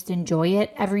to. I just enjoy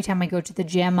it. Every time I go to the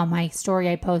gym, on my story,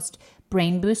 I post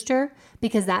Brain Booster,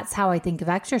 because that's how I think of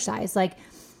exercise. Like,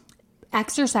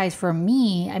 exercise for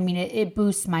me, I mean, it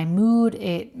boosts my mood.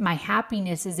 My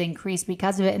happiness is increased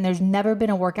because of it. And there's never been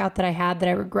a workout that I had that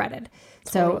I regretted.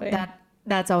 Totally. So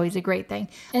that's always a great thing.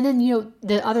 And then,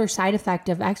 the other side effect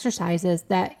of exercise is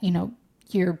that,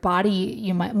 your body,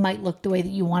 you might look the way that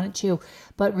you want it to,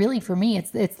 but really for me,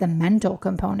 it's the mental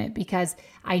component, because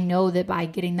I know that by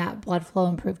getting that blood flow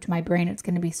improved to my brain, it's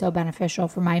going to be so beneficial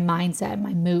for my mindset and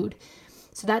my mood.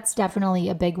 So that's definitely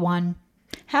a big one.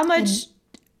 How much,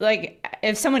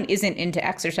 if someone isn't into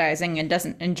exercising and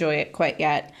doesn't enjoy it quite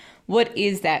yet, what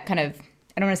is that kind of,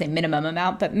 I don't want to say minimum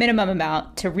amount, but minimum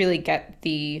amount to really get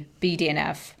the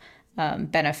BDNF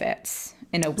benefits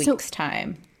in a week's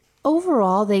time?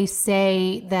 Overall, they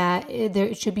say that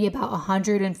there should be about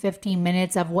 150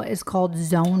 minutes of what is called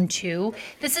zone 2.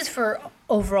 This is for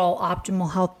overall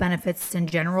optimal health benefits in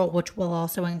general, which will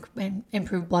also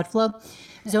improve blood flow.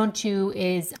 Zone 2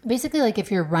 is basically like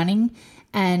if you're running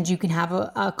and you can have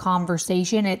a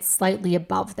conversation, it's slightly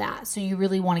above that. So you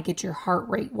really want to get your heart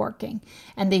rate working.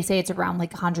 And they say it's around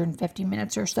like 150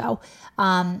 minutes or so.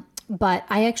 But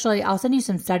I'll send you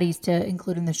some studies to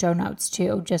include in the show notes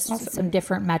too, just awesome. Some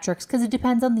different metrics, because it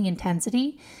depends on the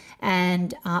intensity.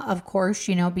 And of course,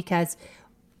 because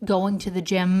going to the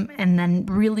gym and then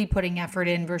really putting effort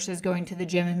in versus going to the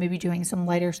gym and maybe doing some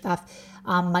lighter stuff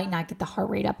might not get the heart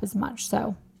rate up as much.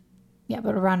 So yeah,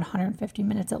 but around 150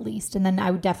 minutes at least. And then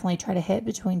I would definitely try to hit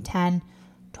between 10,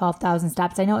 12,000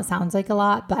 steps. I know it sounds like a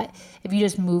lot, but if you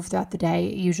just move throughout the day,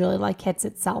 it usually hits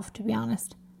itself, to be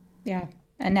honest. Yeah.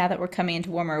 And now that we're coming into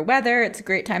warmer weather, it's a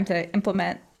great time to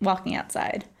implement walking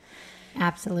outside.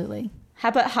 Absolutely. How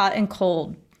about hot and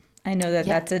cold? I know that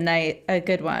that's a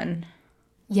good one.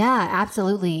 Yeah,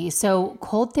 absolutely. So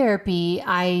cold therapy,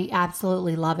 I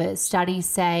absolutely love it. Studies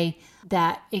say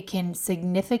that it can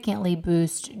significantly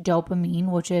boost dopamine,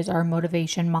 which is our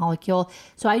motivation molecule.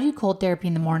 So I do cold therapy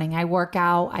in the morning. I work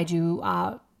out,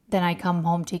 then I come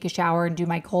home, take a shower, and do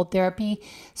my cold therapy.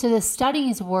 So the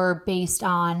studies were based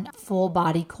on full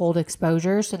body cold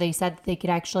exposure. So they said that they could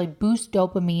actually boost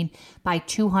dopamine by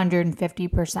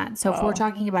 250%. So if we're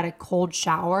talking about a cold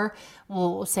shower,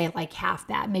 we'll say like half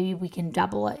that. Maybe we can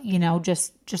double it,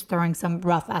 just throwing some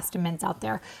rough estimates out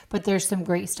there. But there's some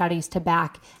great studies to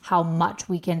back how much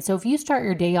we can. So if you start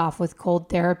your day off with cold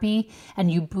therapy and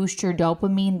you boost your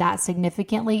dopamine that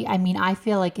significantly, I mean, I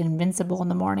feel like invincible in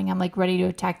the morning. I'm like ready to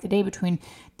attack the day between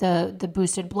the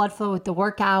boosted blood flow with the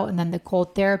workout and then the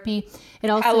cold therapy. It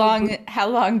also how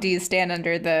long do you stand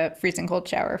under the freezing cold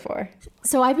shower for?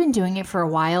 So I've been doing it for a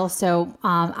while. So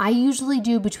I usually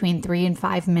do between 3 and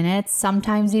 5 minutes,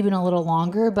 sometimes even a little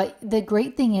longer. But the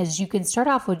great thing is you can start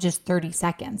off with just 30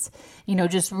 seconds,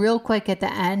 just real quick at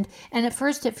the end. And at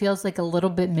first it feels like a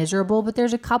little bit miserable, but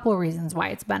there's a couple of reasons why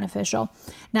it's beneficial.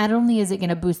 Not only is it going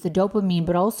to boost the dopamine,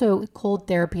 but also cold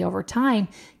therapy over time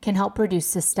can help produce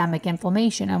systemic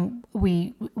inflammation. And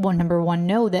number one,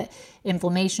 know that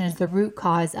inflammation is the root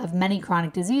cause of many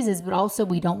chronic diseases, but also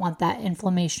we don't want that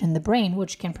inflammation in the brain,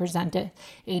 which can present to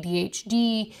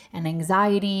ADHD and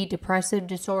anxiety, depressive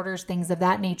disorders, things of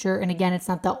that nature. And again, it's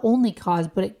not the only cause,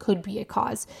 but it could be a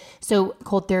cause. So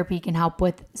cold therapy can help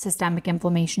with systemic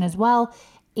inflammation as well.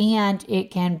 And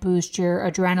it can boost your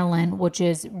adrenaline, which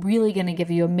is really going to give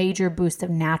you a major boost of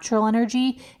natural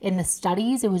energy. In the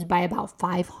studies, it was by about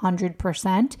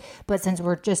 500%. But since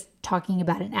we're just talking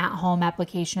about an at-home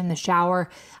application in the shower,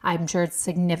 I'm sure it's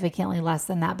significantly less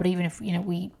than that. But even if,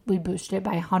 we boost it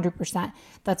by 100%,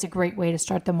 that's a great way to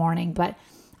start the morning. But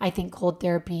I think cold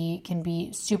therapy can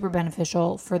be super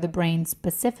beneficial for the brain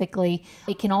specifically.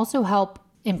 It can also help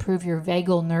improve your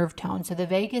vagal nerve tone. So the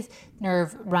vagus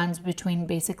nerve runs between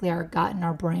basically our gut and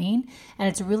our brain, and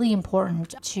it's really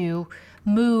important to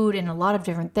mood and a lot of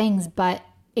different things, but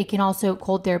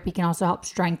cold therapy can also help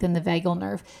strengthen the vagal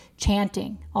nerve.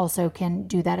 Chanting also can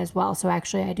do that as well. So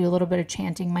actually I do a little bit of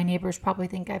chanting. My neighbors probably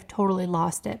think I've totally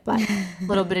lost it, but a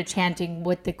little bit of chanting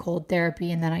with the cold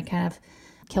therapy, and then I kind of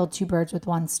killed two birds with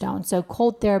one stone. So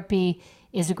cold therapy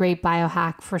is a great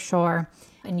biohack for sure.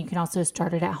 And you can also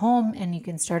start it at home, and you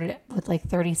can start it with like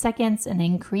 30 seconds and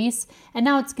increase. And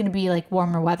now it's going to be like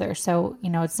warmer weather. So,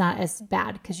 it's not as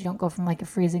bad because you don't go from like a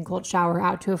freezing cold shower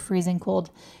out to a freezing cold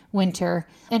winter.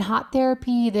 And hot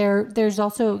therapy, there's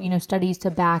also, studies to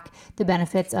back the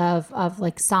benefits of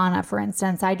like sauna, for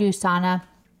instance. I do sauna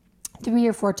 3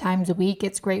 or 4 times a week.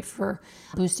 It's great for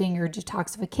boosting your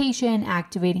detoxification,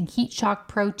 activating heat shock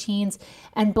proteins.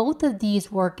 And both of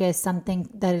these work as something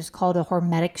that is called a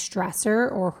hormetic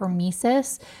stressor, or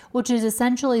hormesis, which is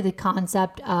essentially the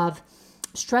concept of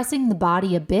stressing the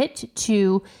body a bit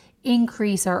to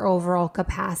increase our overall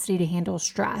capacity to handle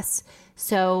stress.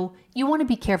 So you want to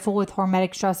be careful with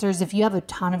hormetic stressors. If you have a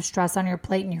ton of stress on your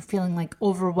plate and you're feeling like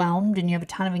overwhelmed and you have a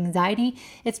ton of anxiety,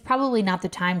 it's probably not the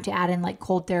time to add in like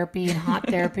cold therapy and hot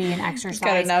therapy and exercise. It's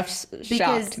got enough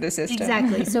shock to the system.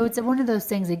 Exactly. So it's one of those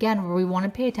things, again, where we want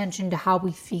to pay attention to how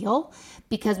we feel,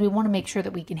 because we want to make sure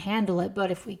that we can handle it.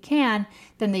 But if we can,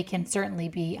 then they can certainly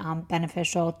be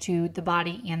beneficial to the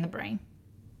body and the brain.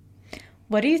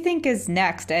 What do you think is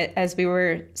next? As we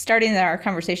were starting our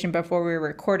conversation before we were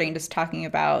recording, just talking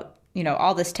about,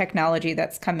 all this technology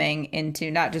that's coming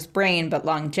into not just brain, but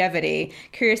longevity.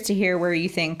 Curious to hear where you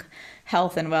think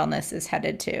health and wellness is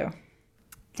headed to.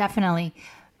 Definitely.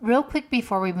 Real quick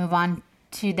before we move on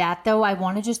to that, though, I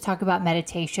want to just talk about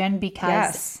meditation,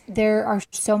 because there are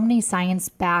so many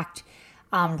science-backed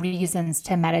reasons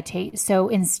to meditate. So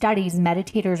in studies,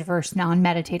 meditators versus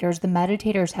non-meditators, the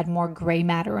meditators had more gray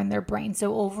matter in their brain.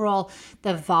 So overall,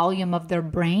 the volume of their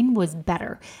brain was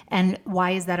better. And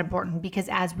why is that important? Because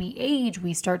as we age,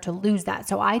 we start to lose that.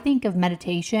 So I think of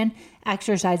meditation,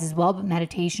 exercise as well, but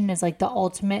meditation is like the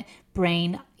ultimate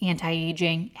brain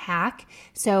anti-aging hack.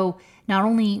 So not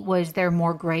only was there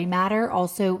more gray matter,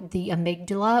 also the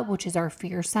amygdala, which is our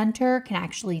fear center, can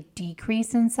actually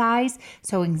decrease in size.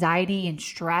 So anxiety and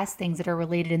stress, things that are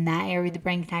related in that area of the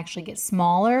brain, can actually get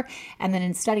smaller. And then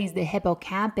in studies, the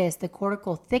hippocampus, the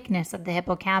cortical thickness of the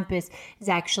hippocampus is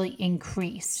actually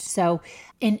increased. So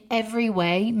in every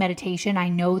way, meditation, I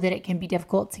know that it can be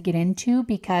difficult to get into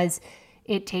because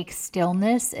it takes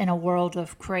stillness in a world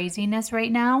of craziness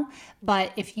right now.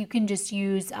 But if you can just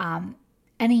use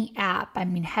any app,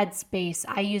 Headspace,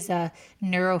 I use a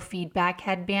neurofeedback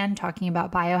headband talking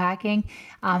about biohacking.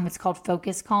 It's called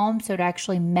Focus Calm. So it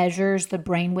actually measures the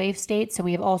brainwave state. So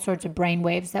we have all sorts of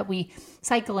brainwaves that we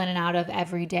cycle in and out of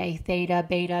every day, theta,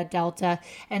 beta, delta.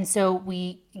 And so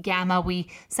we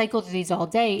cycle through these all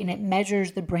day, and it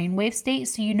measures the brainwave state.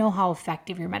 So you know how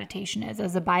effective your meditation is.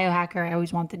 As a biohacker, I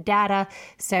always want the data.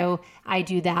 So I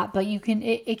do that, but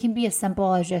it can be as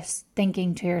simple as just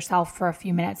thinking to yourself for a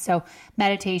few minutes. So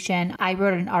meditation, I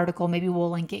wrote an article, maybe we'll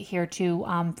link it here too,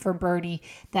 for Birdie,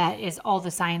 that is all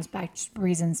the science-backed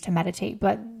reasons to meditate,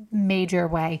 but major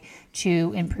way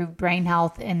to improve brain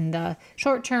health in the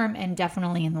short term and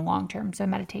definitely in the long term. So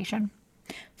meditation.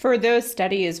 For those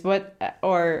studies,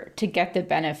 or to get the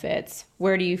benefits,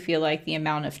 where do you feel like the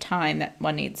amount of time that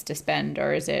one needs to spend,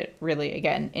 or is it really,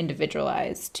 again,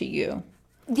 individualized to you?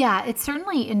 Yeah, it's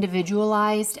certainly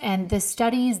individualized. And the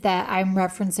studies that I'm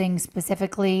referencing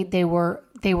specifically, they were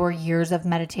years of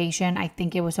meditation. I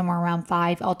think it was somewhere around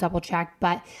 5. I'll double check,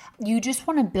 but you just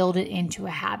want to build it into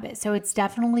a habit. So it's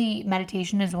definitely,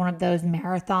 meditation is one of those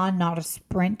marathon, not a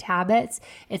sprint habits.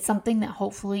 It's something that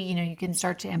hopefully, you can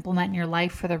start to implement in your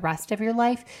life for the rest of your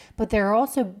life. But there are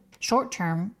also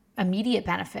short-term immediate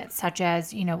benefits such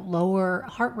as, lower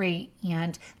heart rate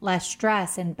and less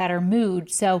stress and better mood.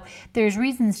 So there's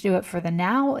reasons to do it for the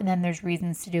now, and then there's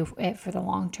reasons to do it for the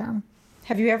long term.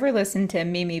 Have you ever listened to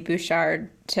Mimi Bouchard,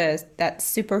 to that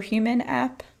Superhuman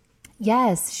app?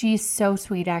 Yes, she's so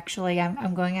sweet, actually.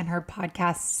 I'm going on her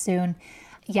podcast soon.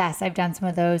 Yes, I've done some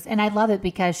of those, and I love it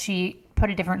because she put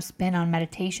a different spin on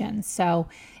meditation. So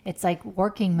it's like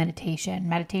working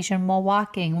meditation while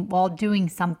walking, while doing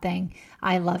something.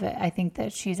 I love it. I think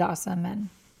that she's awesome, and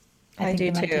I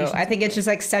do too. I think it's just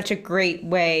like such a great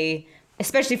way,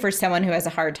 especially for someone who has a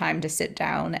hard time to sit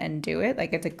down and do it.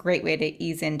 Like, it's a great way to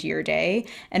ease into your day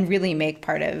and really make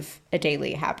part of a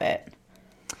daily habit.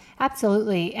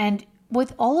 Absolutely. And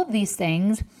with all of these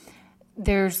things,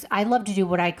 I love to do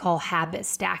what I call habit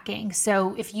stacking.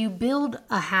 So if you build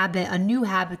a new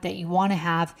habit that you want to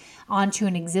have onto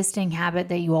an existing habit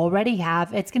that you already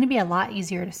have, it's going to be a lot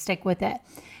easier to stick with it.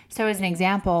 So as an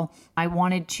example, I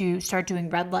wanted to start doing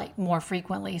red light more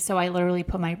frequently. So I literally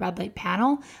put my red light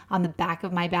panel on the back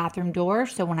of my bathroom door.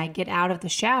 So when I get out of the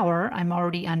shower, I'm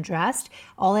already undressed.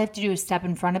 All I have to do is step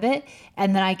in front of it,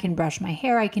 and then I can brush my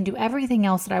hair. I can do everything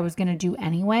else that I was going to do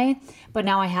anyway. But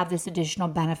now I have this additional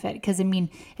benefit because,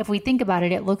 if we think about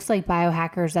it, it looks like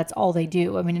biohackers, that's all they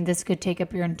do. And this could take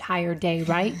up your entire day,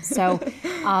 right? So,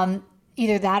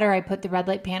 either that or I put the red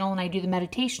light panel and I do the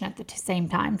meditation at the same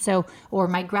time. So, or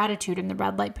my gratitude in the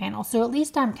red light panel. So at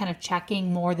least I'm kind of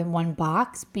checking more than one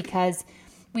box because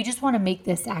we just want to make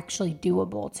this actually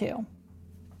doable too.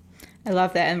 I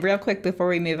love that. And real quick, before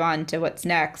we move on to what's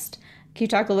next, can you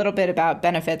talk a little bit about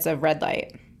benefits of red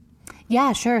light?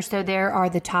 Yeah, sure. So there are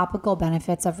the topical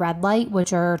benefits of red light,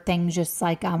 which are things just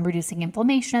like reducing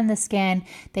inflammation in the skin.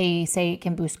 They say it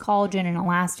can boost collagen and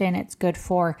elastin. It's good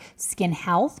for skin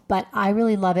health, but I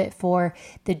really love it for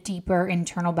the deeper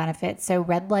internal benefits. So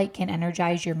red light can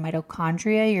energize your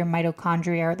mitochondria. Your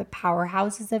mitochondria are the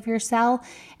powerhouses of your cell.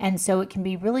 And so it can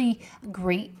be really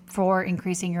great for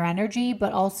increasing your energy,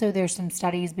 but also there's some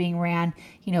studies being ran,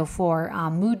 for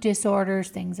mood disorders,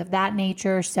 things of that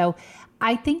nature. So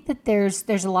I think that there's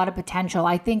a lot of potential.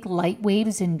 I think light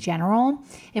waves in general,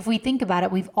 if we think about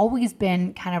it, we've always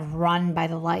been kind of run by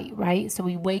the light, right? So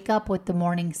we wake up with the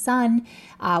morning sun,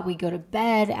 we go to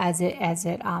bed as it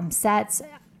sets.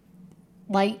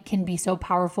 Light can be so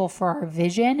powerful for our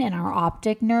vision and our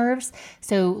optic nerves.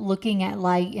 So looking at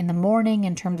light in the morning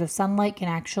in terms of sunlight can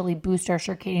actually boost our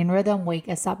circadian rhythm, wake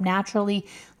us up naturally.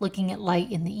 Looking at light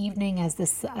in the evening as the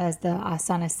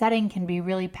sun is setting can be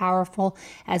really powerful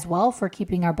as well for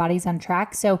keeping our bodies on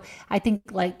track. So I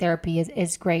think light therapy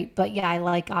is great. But yeah, I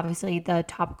like obviously the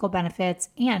topical benefits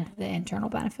and the internal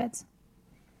benefits.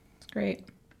 Great.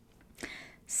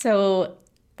 So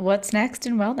what's next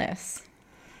in wellness?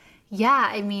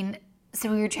 Yeah, so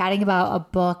we were chatting about a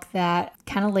book that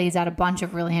kind of lays out a bunch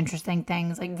of really interesting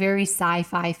things, like very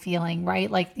sci-fi feeling, right?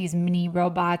 Like these mini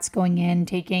robots going in,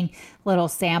 taking little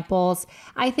samples.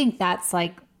 I think that's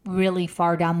like really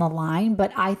far down the line,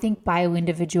 but I think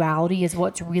bioindividuality is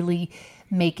what's really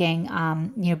making,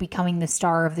 becoming the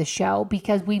star of the show,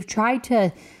 because we've tried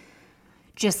to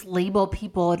just label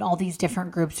people in all these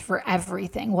different groups for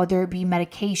everything, whether it be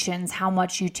medications, how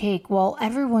much you take. Well,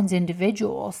 everyone's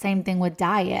individual. Same thing with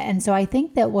diet. And so I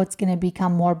think that what's going to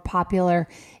become more popular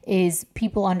is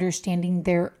people understanding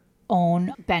their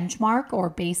own benchmark or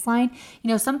baseline.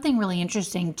 Something really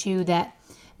interesting too that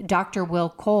Dr. Will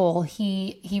Cole,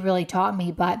 he really taught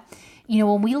me. But,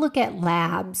 when we look at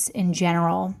labs in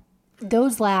general,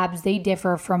 those labs, they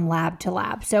differ from lab to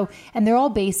lab. So, and they're all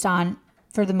based on,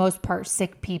 for the most part,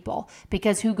 sick people,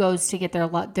 because who goes to get their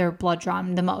blood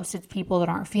drawn the most? It's people that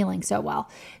aren't feeling so well.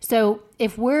 So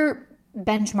if we're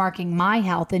benchmarking my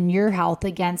health and your health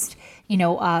against,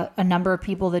 a number of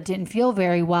people that didn't feel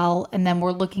very well, and then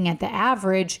we're looking at the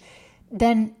average,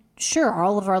 then sure,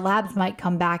 all of our labs might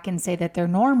come back and say that they're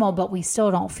normal, but we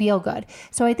still don't feel good.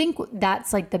 So I think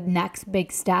that's like the next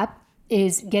big step,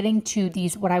 is getting to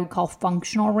these, what I would call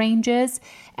functional ranges.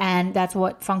 And that's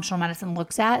what functional medicine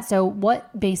looks at. So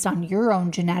what, based on your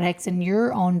own genetics and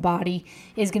your own body,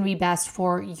 is going to be best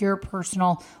for your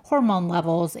personal hormone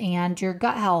levels and your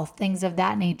gut health, things of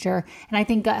that nature. And I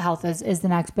think gut health is the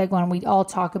next big one. We all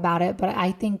talk about it, but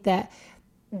I think that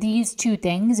these two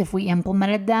things, if we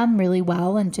implemented them really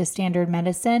well into standard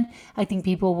medicine, I think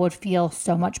people would feel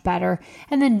so much better.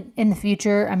 And then in the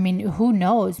future, who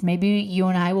knows? Maybe you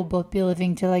and I will both be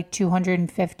living to like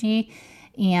 250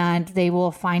 and they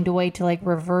will find a way to like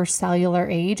reverse cellular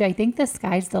age. I think the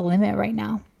sky's the limit right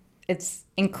now. It's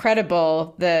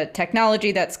incredible, the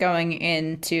technology that's going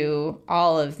into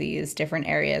all of these different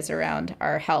areas around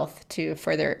our health to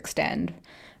further extend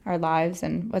our lives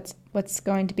and what's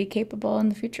going to be capable in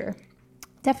the future.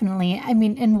 Definitely. I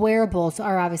mean, and wearables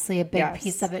are obviously a big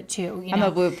piece of it too. I'm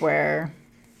a Whoop wearer.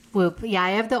 Whoop. Yeah,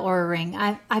 I have the Oura Ring.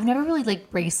 I've never really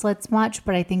liked bracelets much,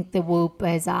 but I think the Whoop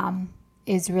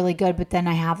is really good. But then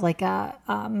I have like a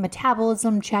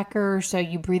metabolism checker. So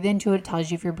you breathe into it, it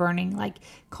tells you if you're burning like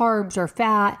carbs or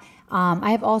fat.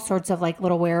 I have all sorts of like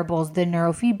little wearables, the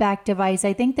neurofeedback device.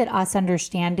 I think that us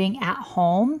understanding at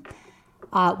home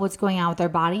what's going on with our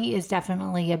body is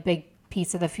definitely a big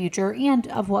piece of the future and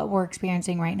of what we're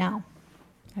experiencing right now.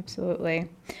 Absolutely.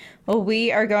 Well,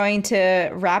 we are going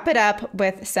to wrap it up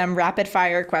with some rapid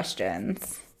fire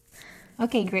questions.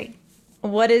 Okay, great.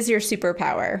 What is your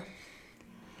superpower?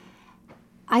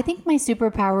 I think my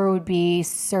superpower would be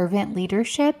servant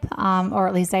leadership, or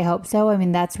at least I hope so. I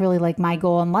mean, that's really like my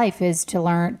goal in life is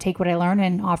to take what I learn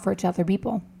and offer it to other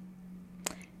people.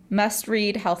 Must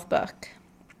read health book.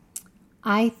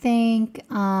 I think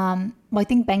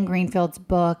Ben Greenfield's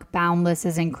book, Boundless,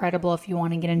 is incredible if you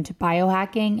want to get into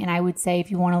biohacking. And I would say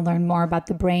if you want to learn more about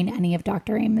the brain, any of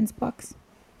Dr. Amen's books.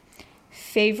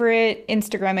 Favorite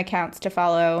Instagram accounts to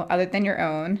follow other than your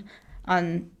own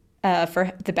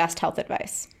for the best health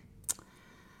advice?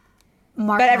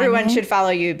 But everyone should follow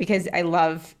you because I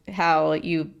love how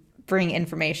you bring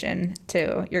information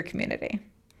to your community.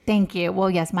 Thank you.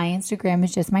 Well, yes, my Instagram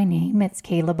is just my name. It's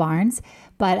Kayla Barnes.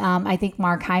 But I think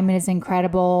Mark Hyman is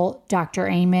incredible. Dr.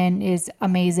 Amen is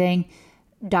amazing.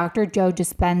 Dr. Joe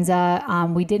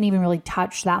Dispenza, we didn't even really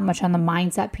touch that much on the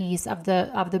mindset piece of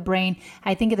the brain.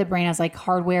 I think of the brain as like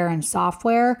hardware and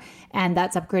software, and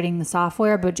that's upgrading the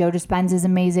software. But Joe Dispenza is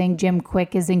amazing. Jim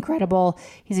Quick is incredible.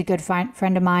 He's a good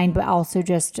friend of mine, but also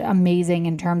just amazing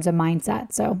in terms of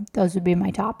mindset. So those would be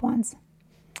my top ones.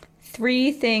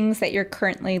 3 things that you're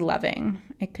currently loving.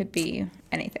 It could be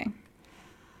anything.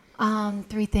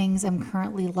 3 things I'm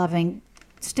currently loving.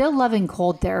 Still loving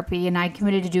cold therapy, and I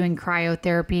committed to doing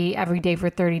cryotherapy every day for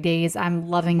 30 days. I'm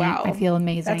loving it. I feel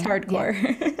amazing. That's hardcore.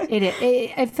 Yeah.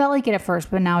 It felt like it at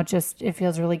first, but now it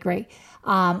feels really great.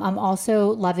 I'm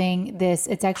also loving this.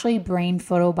 It's actually brain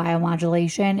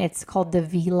photobiomodulation. It's called the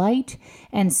V-Light.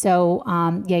 And so,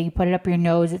 you put it up your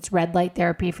nose. It's red light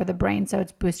therapy for the brain. So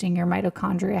it's boosting your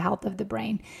mitochondria health of the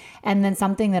brain. And then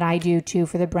something that I do too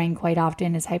for the brain quite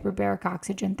often is hyperbaric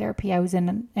oxygen therapy. I was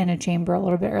in a chamber a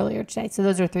little bit earlier today. So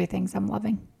those are 3 things I'm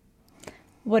loving.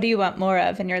 What do you want more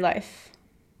of in your life?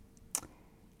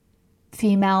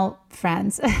 Female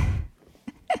friends.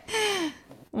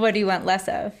 What do you want less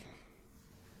of?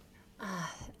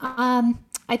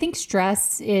 I think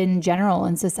stress in general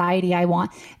in society, I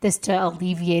want this to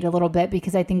alleviate a little bit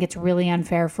because I think it's really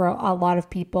unfair for a lot of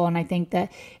people. And I think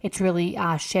that it's really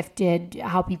shifted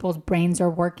how people's brains are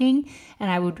working.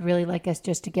 And I would really like us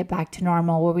just to get back to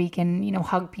normal where we can,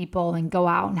 hug people and go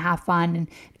out and have fun. And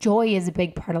joy is a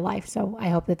big part of life. So I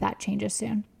hope that changes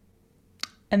soon.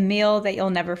 A meal that you'll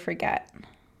never forget.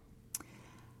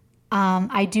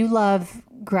 I do love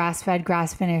grass-fed,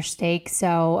 grass-finished steak.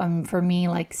 So for me,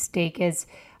 like steak is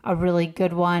a really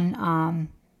good one.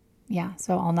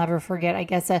 So I'll never forget, I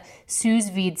guess, a sous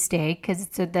vide steak because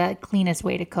it's the cleanest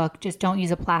way to cook. Just don't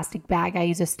use a plastic bag. I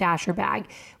use a stasher bag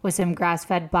with some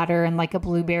grass-fed butter and like a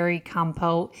blueberry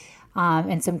compote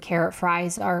and some carrot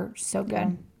fries are so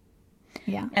good.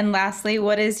 Yeah. And lastly,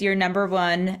 what is your number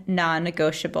one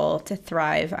non-negotiable to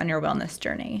thrive on your wellness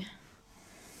journey?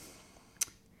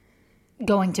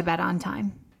 Going to bed on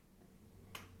time.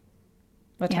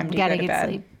 What time do you go to bed?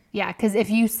 Sleep. Yeah, because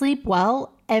if you sleep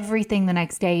well, everything the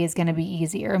next day is going to be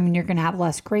easier. I mean, you're going to have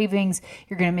less cravings.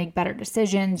 You're going to make better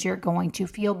decisions. You're going to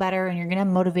feel better, and you're going to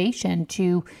have motivation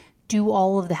to do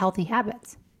all of the healthy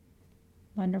habits.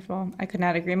 Wonderful. I could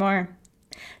not agree more.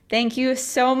 Thank you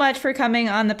so much for coming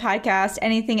on the podcast.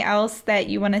 Anything else that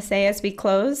you want to say as we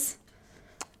close?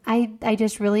 I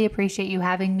just really appreciate you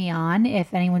having me on.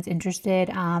 If anyone's interested,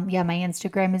 my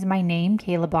Instagram is my name,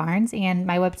 Kayla Barnes, and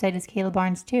my website is Kayla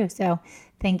Barnes too. So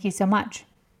thank you so much.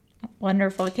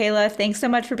 Wonderful. Kayla, thanks so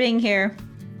much for being here.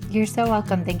 You're so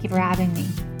welcome. Thank you for having me.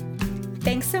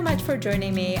 Thanks so much for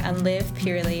joining me on Live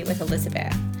Purely with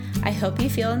Elizabeth. I hope you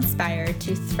feel inspired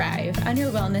to thrive on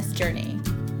your wellness journey.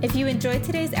 If you enjoyed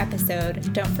today's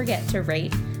episode, don't forget to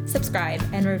rate, subscribe,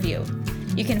 and review.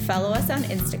 You can follow us on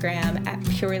Instagram at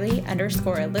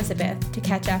purely_Elizabeth to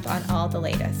catch up on all the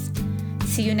latest.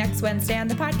 See you next Wednesday on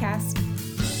the podcast.